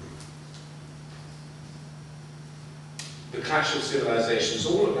 the clash of civilizations,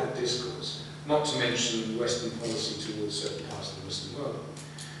 all of that discourse, not to mention Western policy towards certain parts of the Muslim world,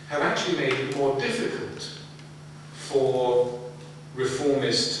 have actually made it more difficult for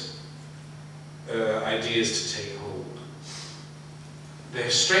reformist ideas to take hold. They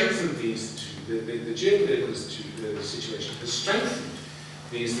have strengthened the institutions, the geopolitical situation has strengthened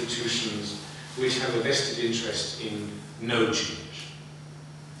the institutions which have a vested interest in no change.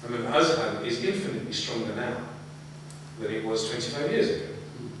 I mean, Azhar is infinitely stronger now than it was 25 years ago.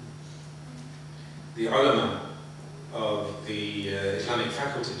 The ulama of the Islamic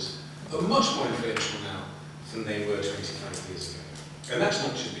faculties are much more influential now than they were 25 years ago. And that's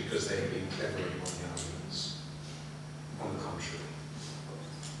not just because they have been clever in the arguments. On the contrary.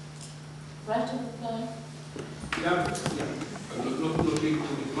 Right to reply? Yeah. Not really to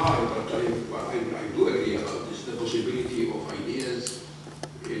reply, but I do agree about this, the possibility of ideas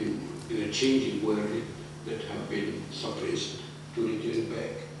in a changing world that have been suppressed to return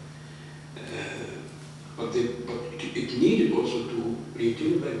back. But it needed also to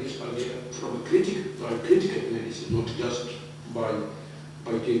return back this idea from a critical analysis, not just by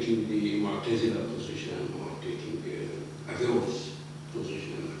taking the Mu'tazila position or taking Averroes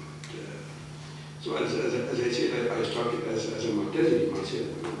position. So as I said, I started as a Mu'tazili myself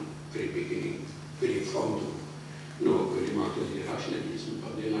from the very beginning, very fond of very Mu'tazili rationalism,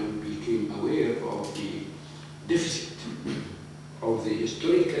 but then I became aware of the deficit of the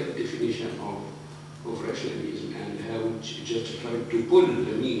historical definition of rationalism and how it just tried to pull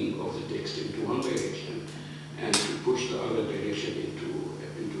the meaning of the text into one direction and to push the other direction into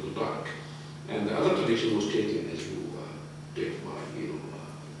the dark. And the other direction was taken, as you did, by Ibn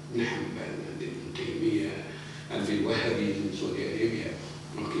Hanbal and Ibn Taymiyyah and the Wahhabis in Saudi Arabia.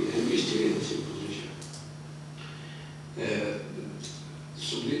 Okay, and we're still in the same position.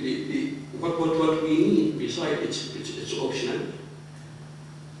 So what we need, besides it's optional,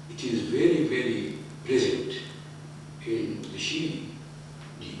 it is very, very present in the Shia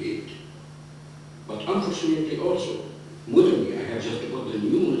debate. But unfortunately also, modernly, I have just got the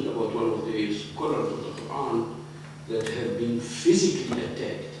news about one of the scholars of the Quran that have been physically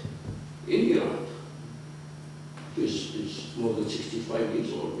attacked in Iran. Is more than 65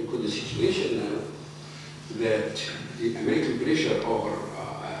 years old, because the situation now that the American pressure over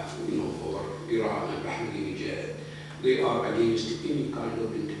Iran and Ahmadinejad, they are against any kind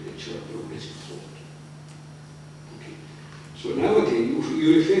of intellectual progressive thought. Okay. So now again, you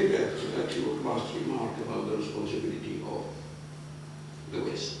refer back to your last remark about the responsibility of the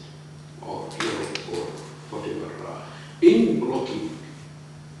West or Europe or whatever in blocking,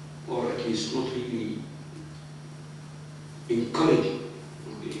 or at least not really encouraging,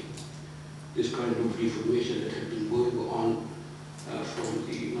 okay, this kind of reformation that had been going on from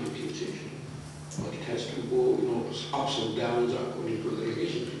the 19th century. But it has to go, ups and downs according to the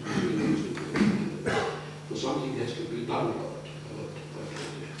relationship between those two. So something has to be done about it.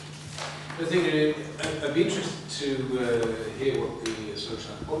 I think I'd be interested to hear what the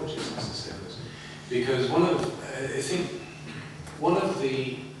social anthropologist has to say on this, because I think one of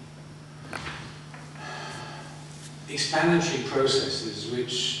the explanatory processes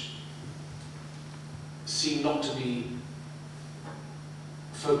which seem not to be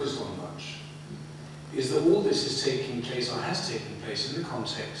focused on much is that all this is taking place, or has taken place, in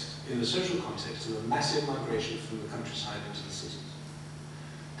the social context of a massive migration from the countryside into the cities.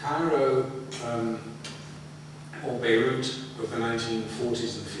 Cairo or Beirut of the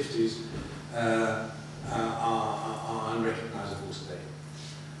 1940s and 50s are unrecognizable today.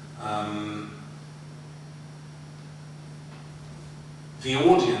 The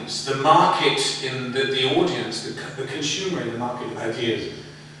audience, the market in the audience, the consumer in the market of ideas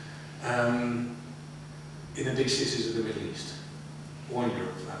in the big cities of the Middle East, or in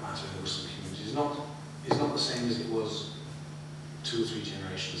Europe for that matter, in the Muslim communities, is not the same as it was 2 or 3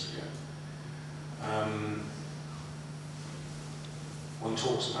 generations ago. One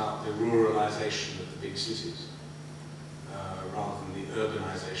talks about the ruralization of the big cities rather than the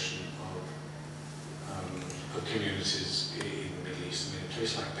urbanization of communities in the Middle East. I mean, a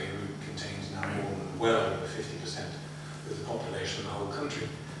place like Beirut contains now well over 50% of the population of the whole country.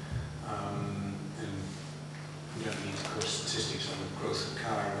 And you don't need to quote statistics on the growth of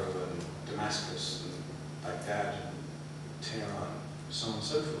Cairo and Damascus and Baghdad and Tehran, so on and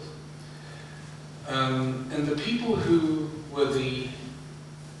so forth. And the people who were the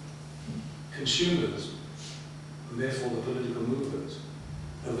consumers, and therefore the political movers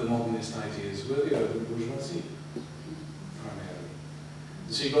of the modernist ideas, were the urban bourgeoisie, primarily.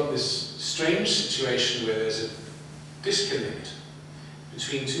 And so you've got this strange situation where there's a disconnect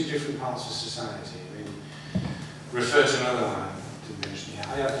between 2 different parts of society. I mean, refer to another one I didn't mention here,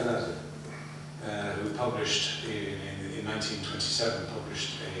 Hayat who published in 1927,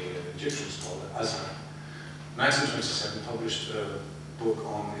 published an Egyptian scholar, Azhar, 1927 published a book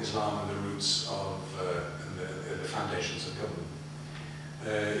on Islam and the roots of the foundations of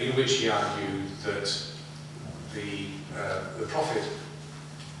government, in which he argued that the Prophet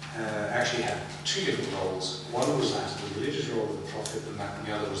actually had 2 different roles. One was that of the religious role of the Prophet, and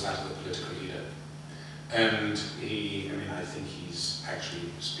the other was that of the political leader. And I think he's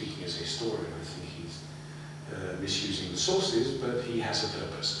actually speaking as a historian. I think he's misusing the sources, but he has a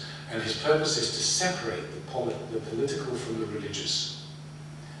purpose. And his purpose is to separate the political from the religious,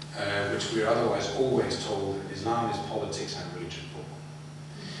 which we are otherwise always told that Islam is politics and religion.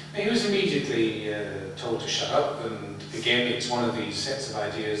 And he was immediately told to shut up, and again, it's one of these sets of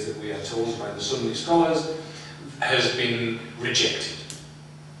ideas that we are told by the Sunni scholars has been rejected.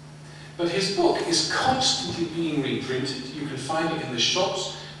 But his book is constantly being reprinted. You can find it in the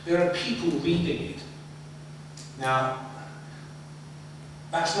shops. There are people reading it. Now,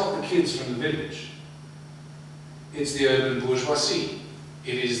 that's not the kids from the village. It's the urban bourgeoisie.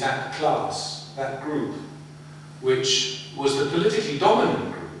 It is that class, that group, which was the politically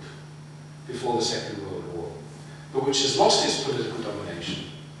dominant group before the Second World War, but which has lost its political domination,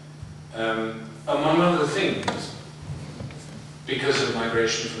 among other things, because of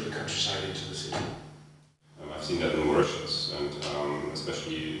migration from the countryside into the city. I've seen that in Mauritius, and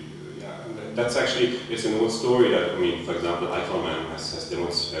especially, that's actually, it's an old story that, for example, Eichelman as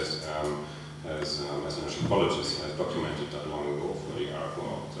an anthropologist has documented that long ago for the Arab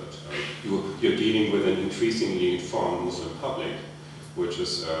world, that you're dealing with an increasingly informed Muslim public, which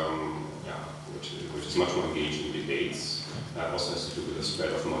is much more engaged in debates. That also has to do with the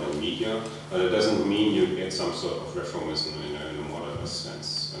spread of modern media, but it doesn't mean you get some sort of reformism in a modernist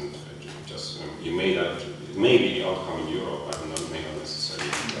sense. And it may be the outcome in Europe, but it may not necessarily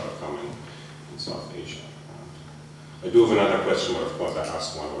be the outcome in South Asia. I do have another question, but of course I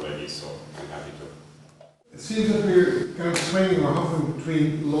asked one already, so I'm happy to. It seems that we're kind of swinging or hovering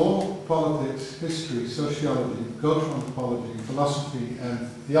between law, politics, history, sociology, cultural anthropology, philosophy, and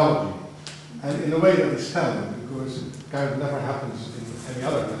theology. And in a way that is telling, because it kind of never happens in any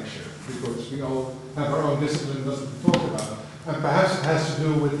other lecture, because we all have our own discipline that we talk about. And perhaps it has to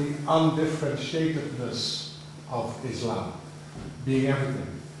do with the undifferentiatedness of Islam, being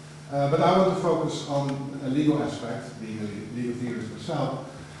everything. But I want to focus on a legal aspect, being a legal theorist myself.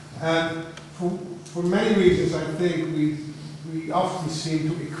 And for many reasons, I think we often seem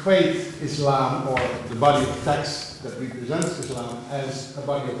to equate Islam, or the body of text that represents Islam, as a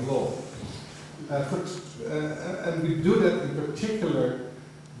body of law. And we do that in particular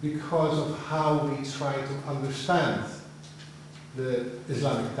because of how we try to understand the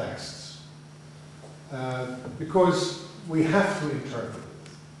Islamic texts. Because we have to interpret it,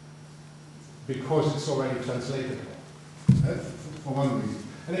 because it's already translatable, for one reason.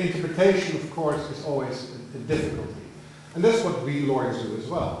 And interpretation, of course, is always a difficulty. And that's what we lawyers do as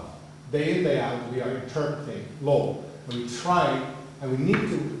well. Day in, day out, we are interpreting law. And we try, and we need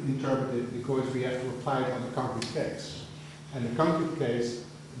to interpret it because we have to apply it on the concrete case. And the concrete case,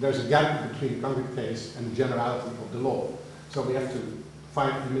 there's a gap between the concrete case and the generality of the law. So we have to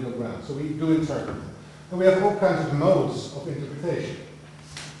find the middle ground. So we do interpret it. And we have all kinds of modes of interpretation.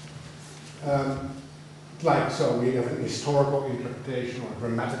 So we have an historical interpretation, or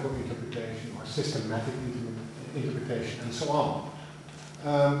grammatical interpretation, or systematic interpretation, and so on.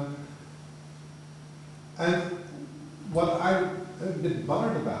 And what I'm a bit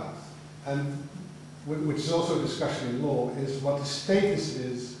bothered about, and which is also a discussion in law, is what the status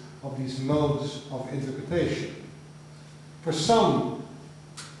is of these modes of interpretation. For some,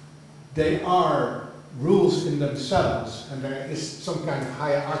 they are rules in themselves, and there is some kind of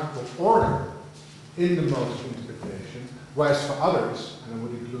hierarchical order in the modes of interpretation, whereas for others, and I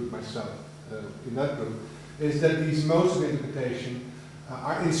would include myself in that group, is that these modes of interpretation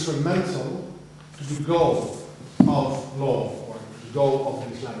are instrumental to the goal of law, or the goal of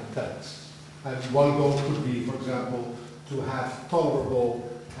the Islamic text. And one goal could be, for example, to have tolerable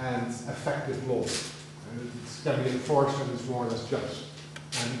and effective law. And it can be enforced and it's more or less just.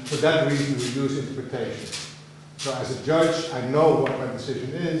 And for that reason we use interpretation. So as a judge, I know what my decision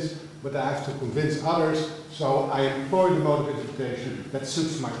is, but I have to convince others, so I employ the mode of interpretation that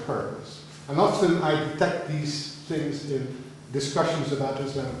suits my purpose. And often I detect these things in discussions about the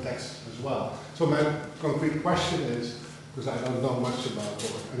Islamic text as well. So my concrete question is, because I don't know much about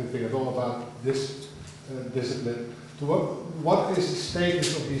or anything at all about this discipline, to what is the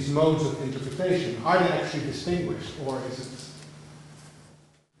status of these modes of interpretation? Are they actually distinguished, or is it?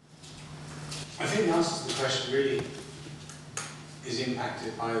 I think the answer to the question really is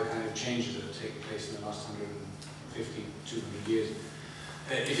impacted by the kind of changes that have taken place in the last 150, 200 years.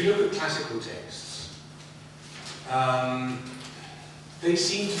 If you look at classical texts, they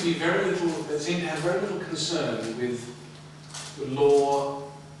seem to be very little, they seem to have very little concern with the law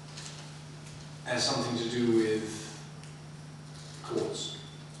as something to do with courts.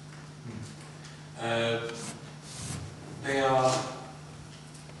 They are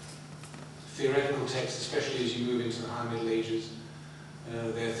theoretical texts, especially as you move into the High Middle Ages.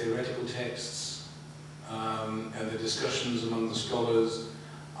 They're theoretical texts, and the discussions among the scholars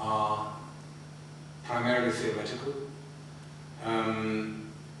are primarily theoretical.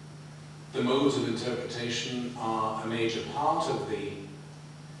 The modes of interpretation are a major part of the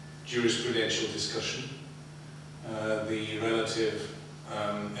jurisprudential discussion. The relative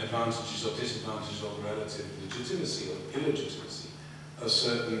advantages or disadvantages of relative legitimacy or illegitimacy of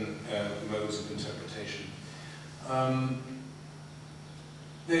certain modes of interpretation.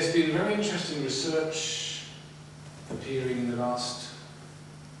 There's been very interesting research appearing in the last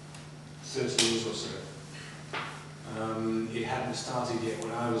 30 years or so. It hadn't started yet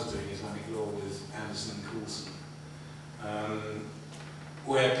when I was doing Islamic law with Anderson and Coulson,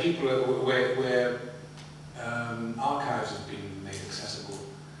 where archives have been made accessible,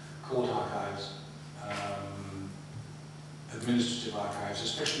 court archives, administrative archives,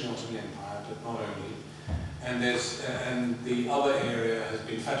 especially in the Ottoman Empire, but not only. And the other area has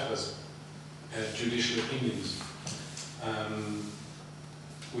been fatwas, judicial opinions,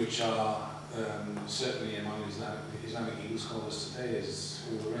 which are certainly among Islamic legal scholars today is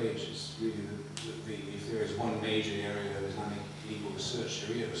all the rage. It's really if there is one major area of Islamic legal research,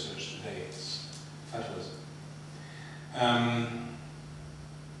 Sharia research today, it's fatwas.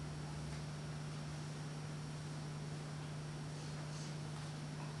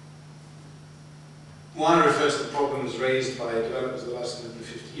 Why I refer to the problems raised by developments of the last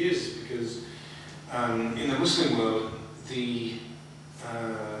 150 years is because in the Muslim world, the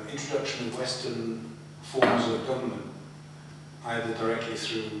introduction of Western forms of government, either directly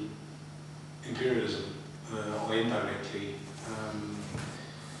through imperialism or indirectly,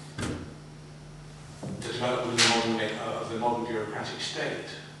 the development of the modern bureaucratic state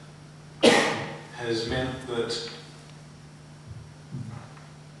has meant that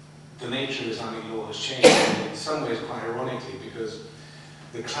the nature of Islamic law has changed in some ways quite ironically, because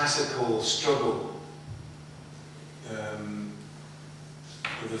the classical struggle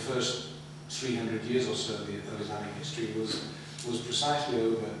of the first 300 years or so of Islamic history was precisely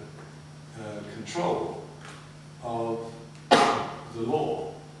over control of the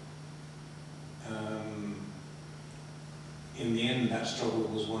law in the end, that struggle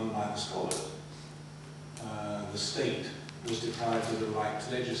was won by the scholars. The state was deprived of the right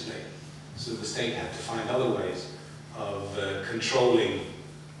to legislate. So the state had to find other ways of controlling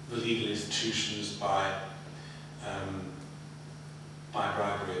the legal institutions by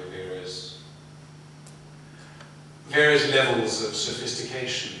bribery of various levels of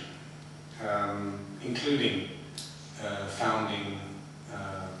sophistication, including founding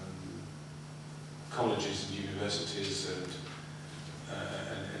colleges and universities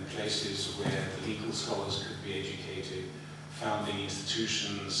and places where the legal scholars could be educated, founding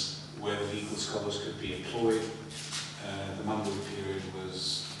institutions where the legal scholars could be employed. The Mumble period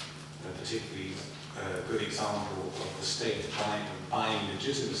was a particularly good example of the state buying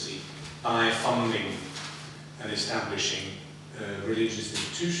legitimacy by funding and establishing religious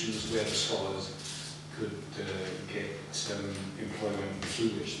institutions where the scholars could get employment through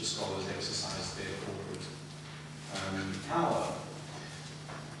which the scholars exercised their corporate power.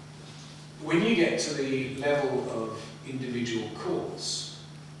 When you get to the level of individual courts,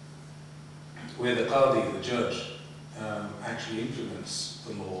 where the qadi, the judge, actually implements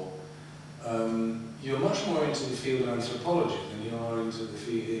the law, you're much more into the field of anthropology than you are into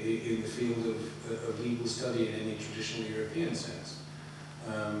in the field of legal study in any traditional European sense.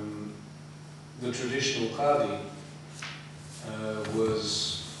 The traditional qadi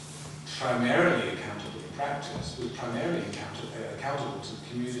was primarily accountable in practice, was primarily accountable to the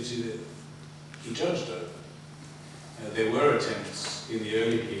community that he judged over. There were attempts in the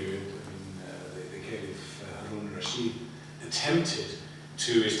early period, the Caliph Harun al-Rashid attempted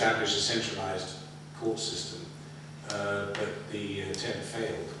to establish a centralized court system, but the attempt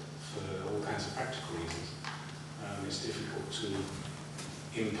failed for all kinds of practical reasons. It's difficult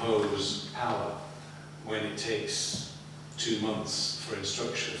to impose power when it takes 2 months for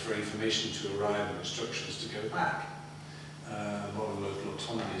information to arrive and instructions to go back. A lot of local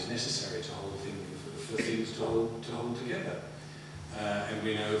autonomy is necessary to hold for things to hold together. And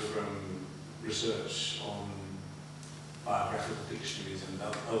we know from research on biographical dictionaries and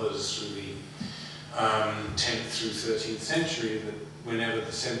others through the 10th through 13th century that whenever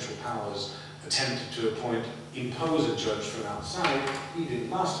the central powers attempted to impose a judge from outside, he didn't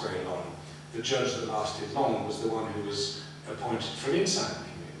last very long. The judge that lasted long was the one who was appointed from inside the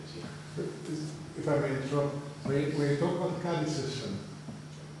community. If I may interrupt, when you talk about the Qadi system,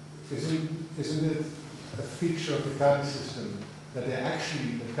 isn't it a feature of the Qadi system that the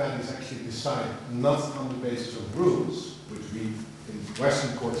Qadis actually decide not on the basis of rules, which we in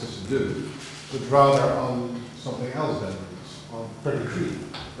Western court system do, but rather on something else than rules, on per decree.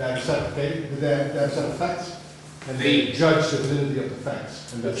 They have a set of facts, and they judge the validity of the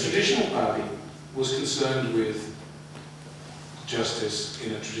facts. And the traditional Qadi was concerned with justice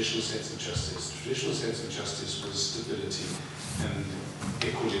in a traditional sense of justice. The traditional sense of justice was stability and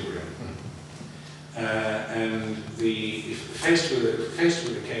equilibrium. And if faced with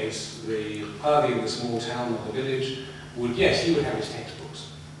a case, the Qadi in the small town or the village would, yes, he would have his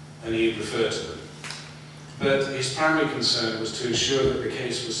textbooks and he would refer to them. But his primary concern was to ensure that the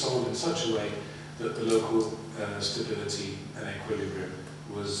case was solved in such a way that the local stability and equilibrium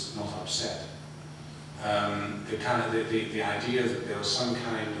was not upset. The idea that there was some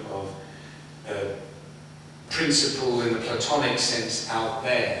kind of principle in the Platonic sense out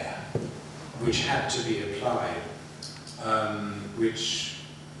there which had to be applied, which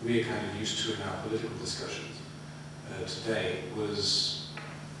we are kind of used to in our political discussions today, was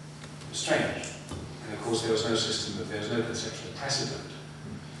strange. And of course there was no system, there was no conceptual precedent.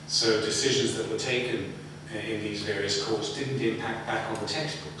 So decisions that were taken in these various courts didn't impact back on the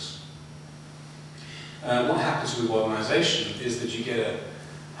textbooks. What happens with modernization is that you get a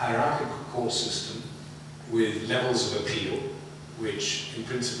hierarchical court system with levels of appeal, which in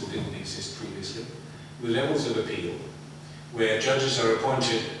principle didn't exist previously, with levels of appeal, where judges are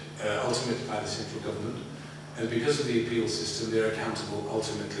appointed ultimately by the central government, and because of the appeal system, they're accountable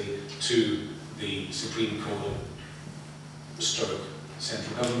ultimately to the Supreme Court, stroke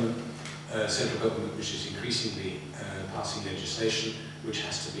central government which is increasingly passing legislation which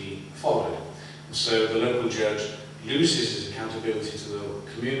has to be followed. So the local judge loses his accountability to the local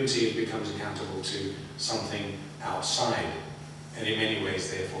community and becomes accountable to something outside, and in many ways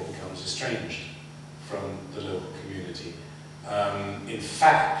therefore becomes estranged from the local community. In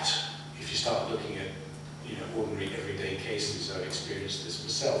fact, if you start looking at ordinary everyday cases, I've experienced this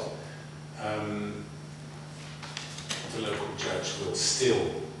myself, the local judge will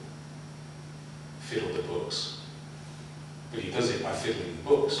still fiddle the books, but he does it by fiddling the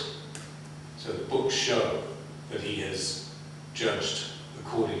books. So the books show that he has judged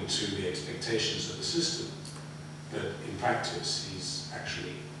according to the expectations of the system. But in practice, he's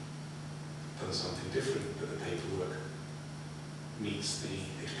actually done something different, but the paperwork meets the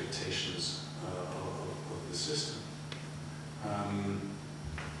expectations of the system.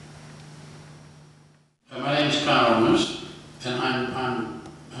 My name is Karel Must, and I'm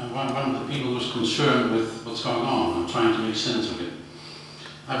one of the people who's concerned with what's going on. I'm trying to make sense of it.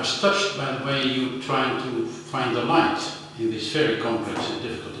 I was touched by the way you trying to find the light in this very complex and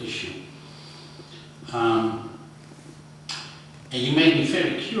difficult issue. And you made me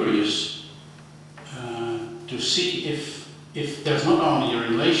very curious to see if there's not only a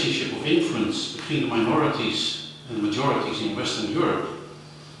relationship of influence between the minorities and the majorities in Western Europe,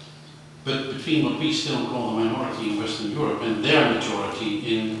 but between what we still call the minority in Western Europe and their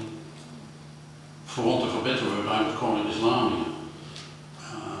majority in, for want of a better word, I would call it Islamia.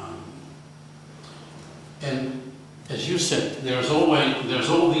 And as you said, there's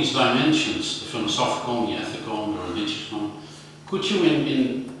all these dimensions, the philosophical, the ethical, the religious one. Could you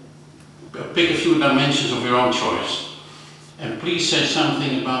pick a few dimensions of your own choice and please say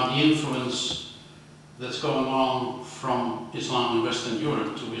something about the influence that's going on from Islam in Western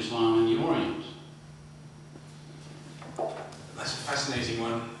Europe to Islam in the Orient? That's a fascinating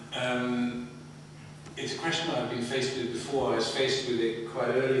one. It's a question I've been faced with before. I was faced with it quite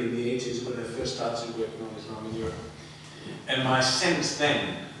early in the 80s when I first started working on Islam in Europe. And my sense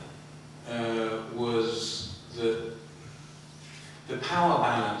then was that the power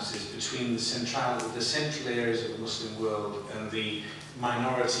balances between the central areas of the Muslim world and the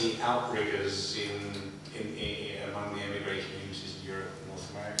minority outriggers among the emigrant communities in Europe and North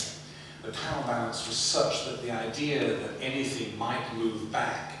America, the power balance was such that the idea that anything might move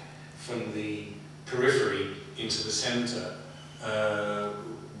back from the periphery into the center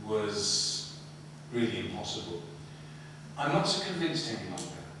was really impossible. I'm not so convinced any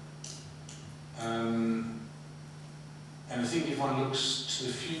longer. And I think if one looks to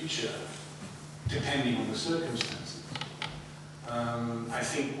the future, depending on the circumstances, I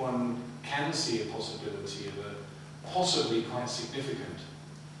think one can see a possibility of a possibly quite significant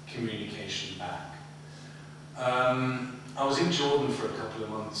communication back. I was in Jordan for a couple of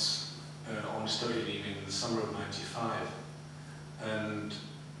months on study leave in the summer of '95 and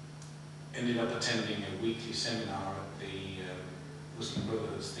ended up attending a weekly seminar at the Muslim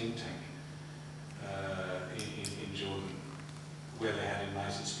Brotherhood's think tank in Jordan, where they had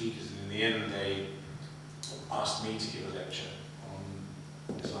invited speakers, and in the end they asked me to give a lecture on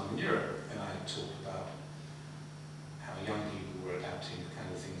Islam in Europe, and I talked about how young people were adapting the kind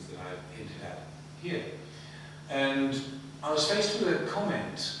of things that I hinted at here. And I was faced with a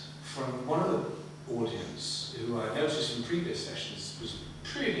comment from one of the audience, who I noticed in previous sessions was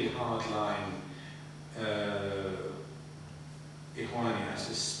pretty hardline Ikhwani, I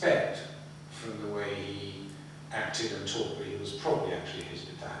suspect, from the way he acted and talked, but he was probably actually his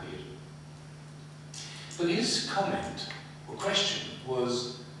battalion. But his comment, or question,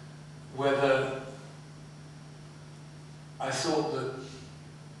 was whether I thought that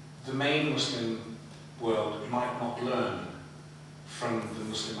the main Muslim world might not learn from the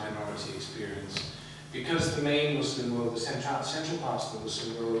Muslim minority experience, because the main Muslim world, the central parts of the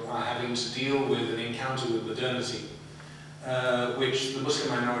Muslim world, are having to deal with an encounter with modernity, which the Muslim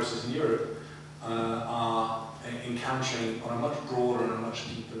minorities in Europe are encountering on a much broader and a much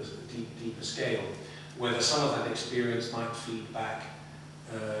deeper scale, whether some of that experience might feed back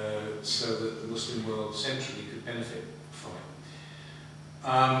so that the Muslim world centrally could benefit from it.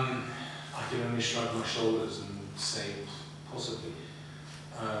 I can only shrug my shoulders and say, possibly.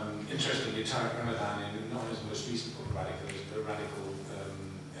 Interestingly, Tariq Ramadan, in not his most recent book, Radical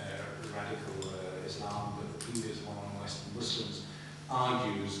Islam, but the previous one on Western Muslims,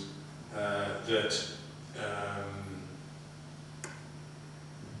 argues that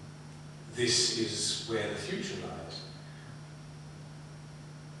this is where the future lies.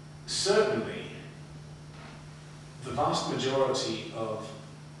 Certainly, the vast majority of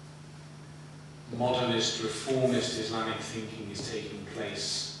modernist, reformist Islamic thinking is taking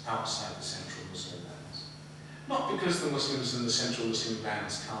place outside the central Muslim lands. Not because the Muslims in the central Muslim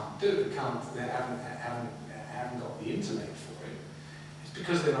lands they haven't got the intellect for it. It's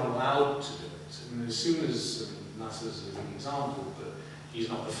because they're not allowed to do it. And as soon as Nasser's an example, but he's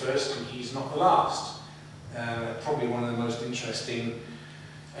not the first and he's not the last. Probably one of the most interesting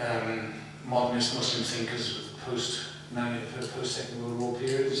modernist Muslim thinkers of the post-Second World War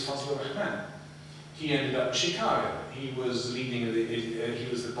period is Fazlur Rahman. He ended up in Chicago. He was he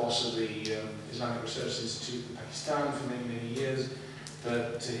was the boss of the Islamic Research Institute in Pakistan for many, many years,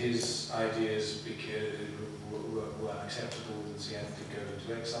 but his ideas were unacceptable, and so he had to go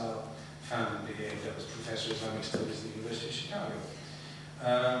into exile found in BA, that was Professor of Islamic Studies at the University of Chicago.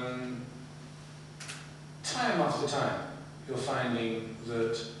 Time after time, you're finding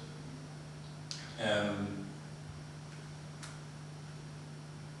that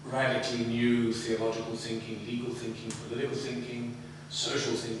radically new theological thinking, legal thinking, political thinking,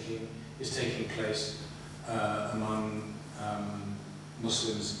 social thinking is taking place among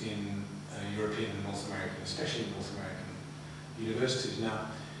Muslims in European and North American, especially North American universities. Now,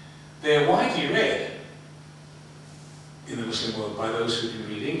 they're widely read in the Muslim world by those who can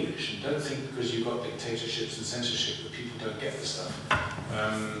read English, and don't think because you've got dictatorships and censorship that people don't get the stuff.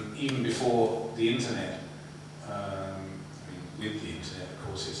 Even before the internet, I mean, with the internet, of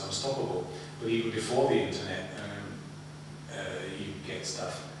course, it's unstoppable, but even before the internet, you get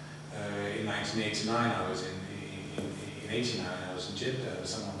stuff. In 1989, I was in 89, I was in Jeddah.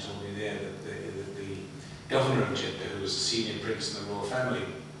 Someone told me there that the governor of Jeddah, who was a senior prince in the royal family,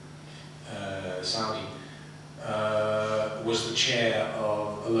 Saudi, was the chair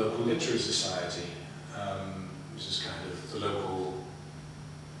of a local literary society, which is kind of the local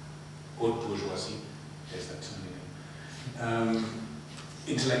haute bourgeoisie, there's that term.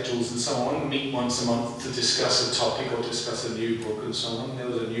 Intellectuals and so on meet once a month to discuss a topic or discuss a new book and so on. There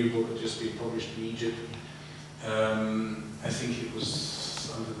was a new book that had just been published in Egypt. I think it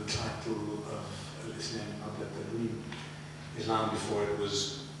was under the title of Islam before it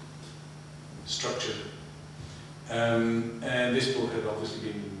was structured. And this book had obviously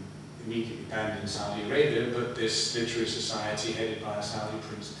been immediately banned in Saudi Arabia, but this literary society headed by a Saudi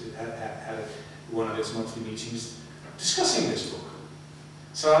prince had one of its monthly meetings discussing this book.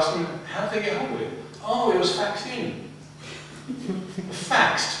 So I asked him, how did they get hold of it? Oh, it was faxed in.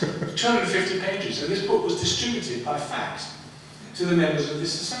 Faxed, 250 pages, and this book was distributed by fax to the members of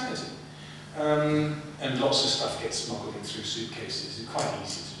this society. And lots of stuff gets smuggled in through suitcases. It's quite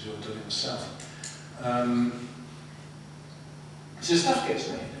easy to do. I've done it myself. So stuff gets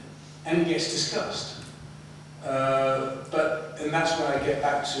made, and it gets discussed. And that's where I get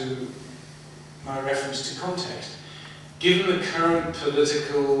back to my reference to context. Given the current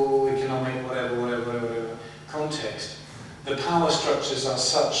political, economic, whatever context, the power structures are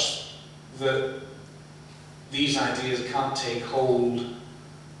such that these ideas can't take hold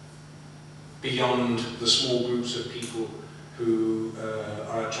beyond the small groups of people who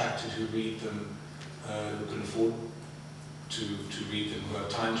are attracted, who read them, who can afford to read them, who have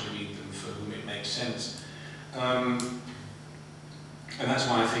time to read them, for whom it makes sense. And that's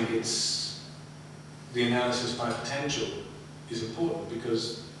why I think the analysis by potential is important,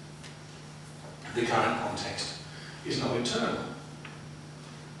 because the current context is not eternal.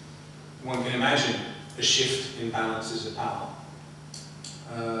 One can imagine a shift in balances of power,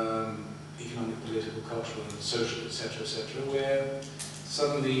 economic, political, cultural, and social, etc., where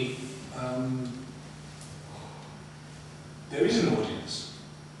suddenly there is an audience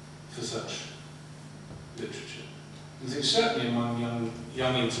for such literature. And I think certainly among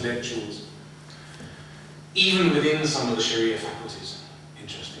young intellectuals, even within some of the Sharia faculties,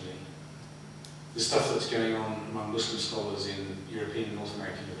 interestingly, the stuff that's going on among Muslim scholars in European and North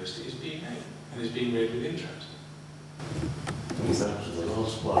American universities is being made, and is being read with interest. Exactly. The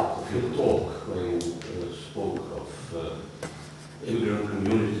last part of your talk, when you spoke of immigrant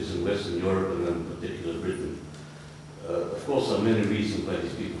communities in Western Europe and in particular Britain, of course there are many reasons why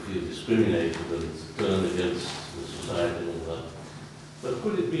these people feel discriminated and turn against the society and all that. But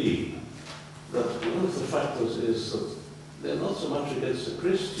could it be that one of the factors is that they're not so much against the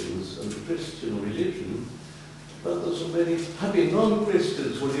Christians and the Christian religion, but there's so many happy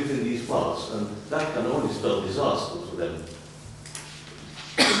non-Christians who live in these parts, and that can only spell disaster for them.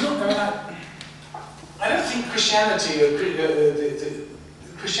 It's not going on. I don't think Christianity,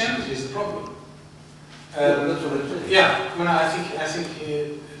 Christianity is the problem. That's what I'm saying. Yeah, well, I think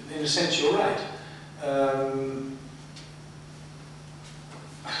in a sense you're right.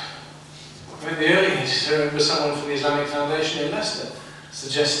 In the early 80s, I remember someone from the Islamic Foundation in Leicester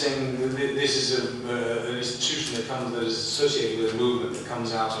suggesting that this is an institution that is associated with a movement that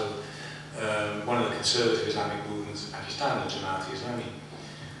comes out of one of the conservative Islamic movements in Pakistan, the Jamaat-e-Islami.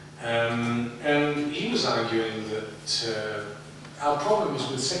 And he was arguing that our problem is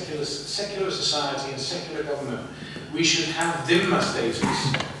with secular society and secular government. We should have dhimma status.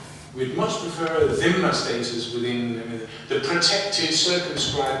 We'd much prefer dhimma status within the protected,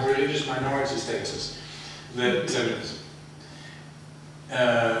 circumscribed religious minority status that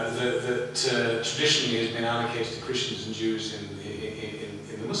traditionally has been allocated to Christians and Jews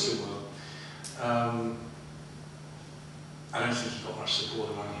in the Muslim world. I don't think he got much support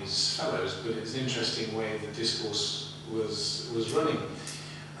among his fellows, but it's an interesting way the discourse was running.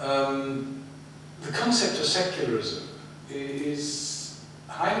 the concept of secularism is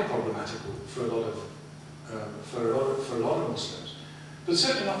highly problematical for a lot of Muslims, but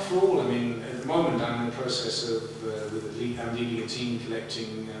certainly not for all. I mean, at the moment I'm in the process of I'm leading a team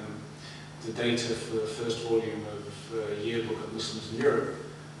collecting the data for the first volume of Yearbook of Muslims in Europe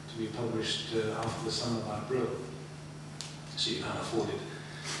to be published after the summer by Brill, so you can't afford it.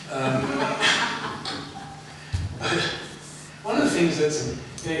 One of the things that's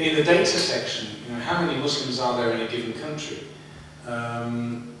in the data section, how many Muslims are there in a given country?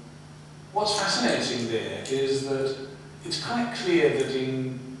 What's fascinating there is that it's quite clear that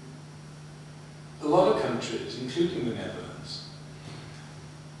in a lot of countries, including the Netherlands,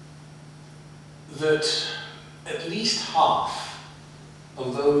 that at least half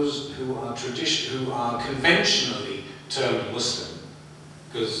of those who are conventionally termed Muslim,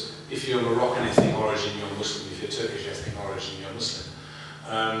 because if you're Moroccan ethnic origin, you're Muslim. If you're Turkish ethnic origin, you're Muslim.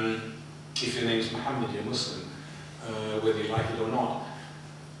 If your name's Muhammad, you're Muslim, whether you like it or not.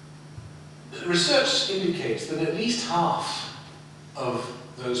 Research indicates that at least half of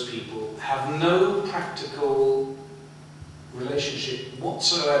those people have no practical relationship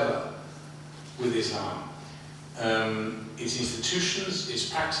whatsoever with Islam. Its institutions, its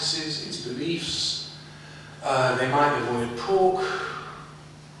practices, its beliefs. They might avoid pork,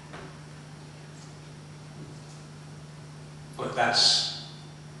 but that's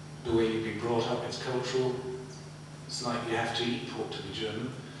the way you've been brought up, it's cultural. It's like you have to eat pork to be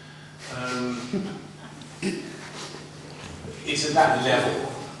German. It's at that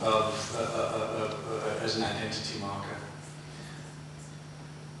level as an identity marker.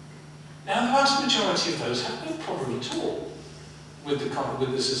 Now, the vast majority of those have no problem at all with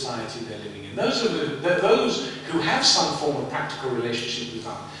the society they're living in. Those who have some form of practical relationship with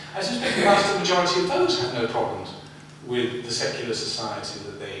Islam, I suspect the vast majority of those have no problems with the secular society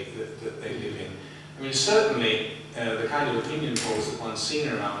that they live in. I mean, certainly the kind of opinion polls that one's seen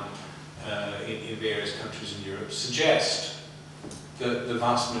around in various countries in Europe suggest that the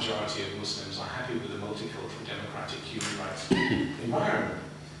vast majority of Muslims are happy with a multicultural, democratic, human rights environment.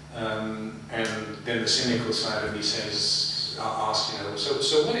 And then the cynical side of me asks,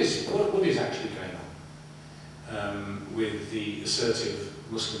 so what is actually going on with the assertive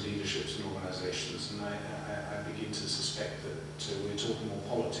Muslim leaderships and organizations? And I begin to suspect that we're talking more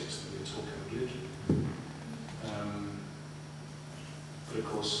politics than we're talking religion. But of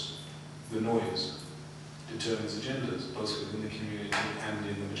course, the noise determines agendas, both within the community and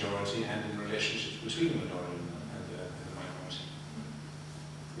in the majority, and in relationships between the majority and the minority.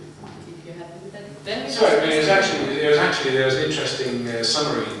 If you're happy with that, then Sorry, I mean, there was an interesting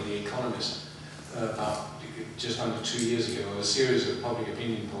summary in The Economist about just under 2 years ago of a series of public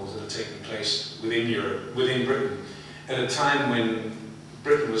opinion polls that had taken place within Europe, within Britain, at a time when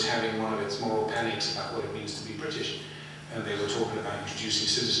Britain was having one of its moral panics about what it means to be British. And they were talking about introducing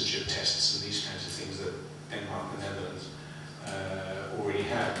citizenship tests and these kinds of things that Denmark and the Netherlands already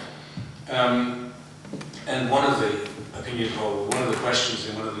had. And one of the opinion polls, one of the questions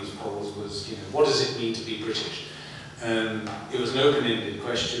in one of these polls was, what does it mean to be British? And it was an open-ended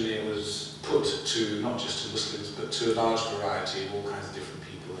question. It was put to not just to Muslims, but to a large variety of all kinds of different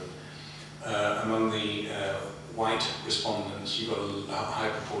people. Among the white respondents, you got a high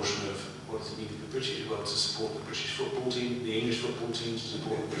proportion of what does it mean to be British? Well, to support the British football team, the English football team, to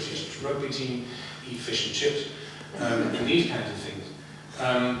support the British rugby team, eat fish and chips, and these kinds of things.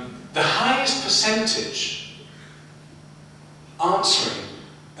 The highest percentage answering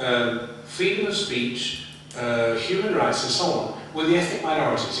freedom of speech, human rights, and so on, were the ethnic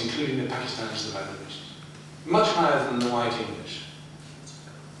minorities, including the Pakistanis and the Bangladeshis. Much higher than the white English.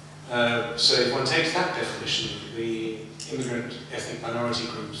 So if one takes that definition, the immigrant ethnic minority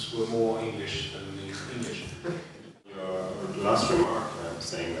groups were more English than the English. Your last remark,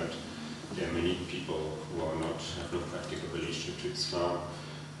 saying that there are many people who have no practical relationship to Islam,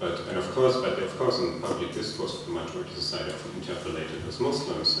 but of course in public discourse, the majority of society often interpolated as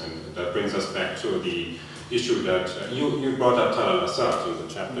Muslims, and that brings us back to the issue that you brought up Tal al-Assad in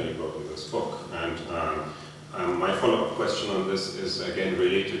the chapter you wrote in this book, and my follow-up question on this is again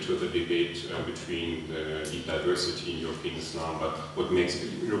related to the debate between the deep diversity in European Islam, but what makes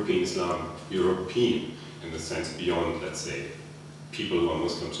European Islam European in the sense beyond, let's say, people who are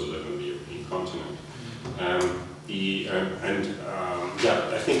Muslims who live on the European continent. I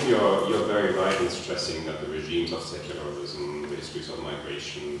think you're very right in stressing that the regimes of secularism, the histories of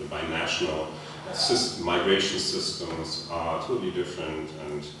migration, the binational migration systems are totally different,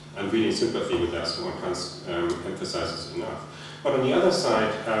 and I'm really in sympathy with that, so one can't emphasize this enough. But on the other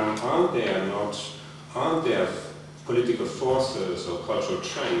side, aren't there political forces or cultural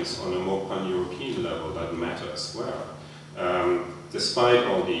trends on a more pan-European level that matter as well. Despite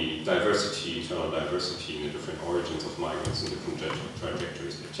all the diversity, internal diversity in the different origins of migrants and different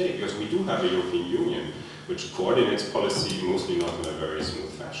trajectories they take, because we do have a European Union which coordinates policy, mostly not in a very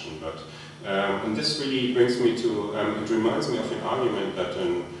smooth fashion. But and this really brings me to, it reminds me of an argument that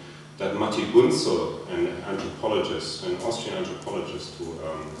Matti Bunzel, an anthropologist, an Austrian anthropologist who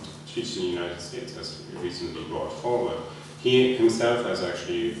teaches in the United States, has recently brought forward. He himself has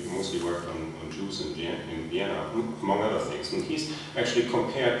actually mostly worked on Jews in Vienna, among other things. And he's actually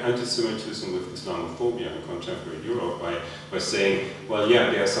compared anti-Semitism with Islamophobia in contemporary Europe by saying, well, yeah,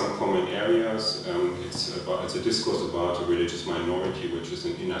 there are some common areas. It's a discourse about a religious minority which is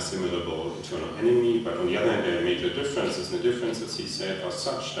an inassimilable internal enemy. But on the other hand, there are major differences. And the differences, he said, are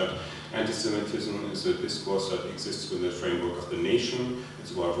such that anti-Semitism is a discourse that exists within the framework of the nation.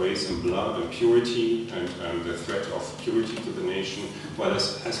 It's about race and blood and purity and the threat of purity to the nation, while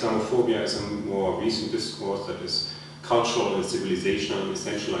Islamophobia is a more recent discourse that is cultural and civilizational in a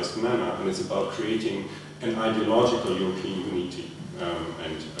centralized manner, and it's about creating an ideological European unity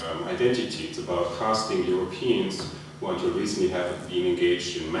and identity. It's about casting Europeans who until recently have been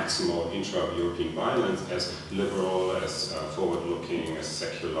engaged in maximal intra-European violence as liberal, as forward-looking, as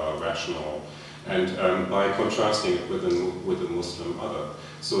secular, rational, and by contrasting it with the Muslim other.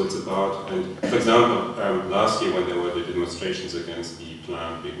 So it's about, and for example, last year when there were the demonstrations against the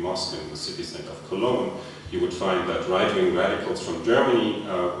planned big mosque in the city center of Cologne, you would find that right-wing radicals from Germany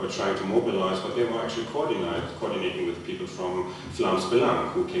were trying to mobilize, but they were actually coordinating with people from Vlaams Belang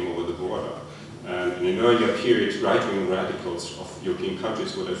who came over the border. And in an earlier period, right-wing radicals of European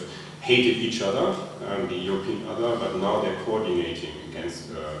countries would have hated each other, the European other, but now they're coordinating against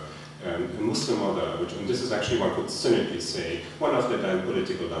a Muslim other, which, and this is actually, one could cynically say, one of the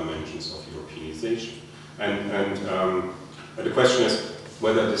political dimensions of Europeanization. And the question is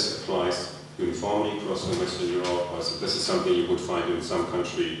whether this applies uniformly across Western Europe, or this is something you would find in some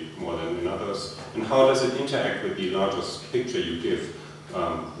country more than in others, and how does it interact with the larger picture you give,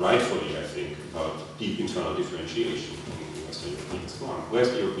 rightfully, I think, about deep internal differentiation in Western European Islam?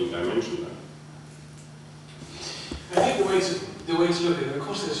 Where's the European dimension then? I think the way to look at it, of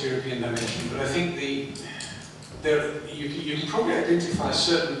course there's a European dimension, but I think you can probably identify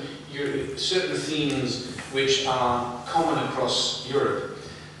certain themes which are common across Europe,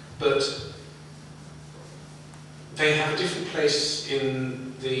 but they have a different place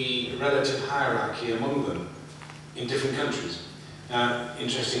in the relative hierarchy among them in different countries.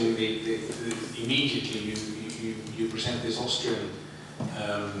 Interestingly, immediately you present this Austrian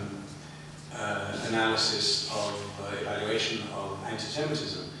analysis of evaluation of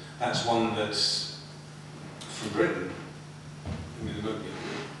anti-Semitism. That's one that's from Britain. I mean,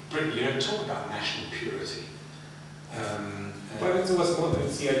 Britain, you don't talk about national purity. But it's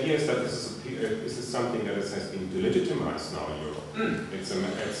the idea is that this is something that has been delegitimized now in Europe. It's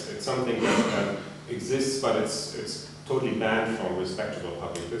something that exists, but it's totally banned from respectable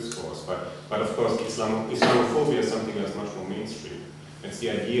public discourse. But of course, Islamophobia is something that's much more mainstream. It's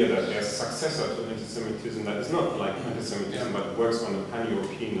the idea that there's a successor to anti-Semitism that is not like anti-Semitism, but works on a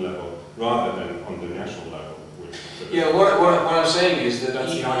pan-European level rather than on the national level. Yeah, what I'm saying is that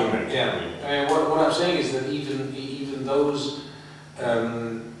that's the argument. Yeah, what I'm saying is that even those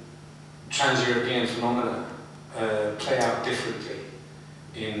trans-European phenomena play out differently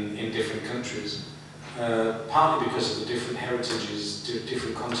in different countries, partly because of the different heritages,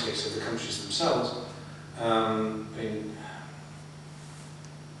 different contexts of the countries themselves.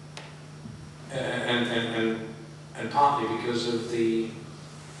 And partly because of the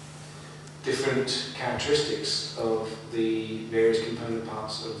different characteristics of the various component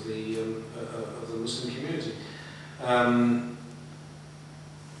parts of the Muslim community.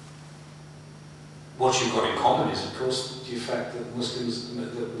 What you've got in common is, of course, the fact that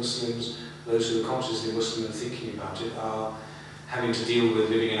Muslims, those who are consciously Muslim and thinking about it, are having to deal with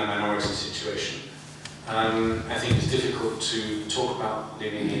living in a minority situation. I think it's difficult to talk about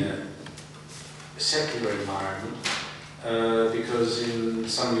living in a secular environment because in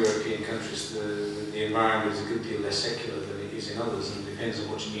some European countries the environment is a good deal less secular than it is in others, and it depends on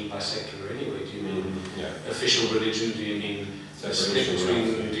what you mean by secular anyway. Do you mean official religion? Do you mean a split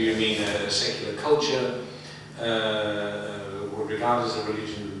between? Do you mean a secular culture, or regardless of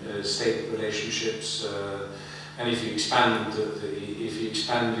religion, state relationships? And if you expand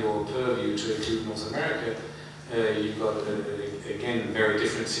your purview to include North America, you've got again very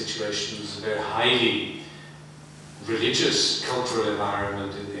different situations, a very highly religious cultural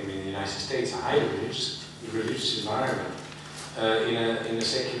environment in the United States, a highly religious environment in a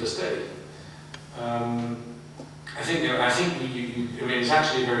secular state. I think I mean, it's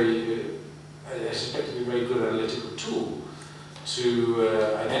actually a very, I suspect to be a very good analytical tool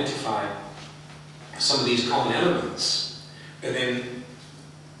to identify some of these common elements and then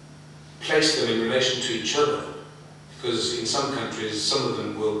place them in relation to each other. Because in some countries, some of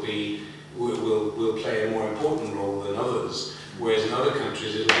them will play a more important role than others, whereas in other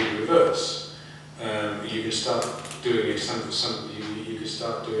countries it'll be reverse. You can start doing you can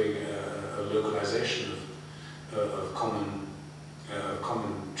start doing a localization of common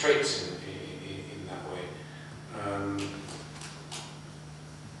traits in that way.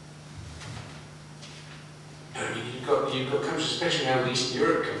 I mean, you've got countries, especially now in Eastern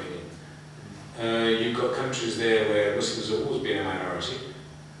Europe coming in. You've got countries there where Muslims have always been a minority.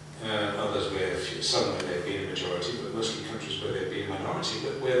 Others where some where they've been a majority, but mostly countries where they've been a minority,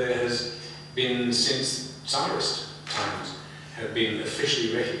 but where there has been, since Tsarist times, have been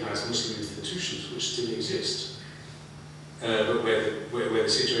officially recognized Muslim institutions which still exist, but where the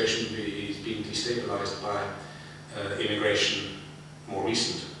situation is being destabilized by immigration, more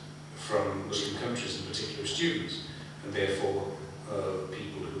recent, from Muslim countries, in particular students, and therefore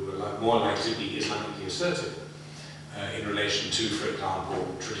people who are more likely to be Islamically assertive in relation to, for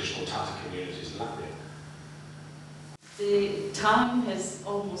example, traditional Tatar communities in Latvia. The time has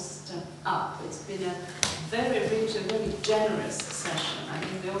almost up. It's been a very rich and very generous session. I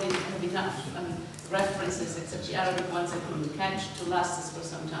think we only have enough references, except the Arabic ones I couldn't catch, to last us for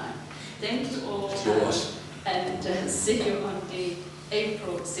some time. Thank you all, and see you on the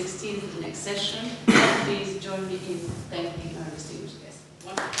April 16th, the next session. Please join me in thanking our distinguished guests.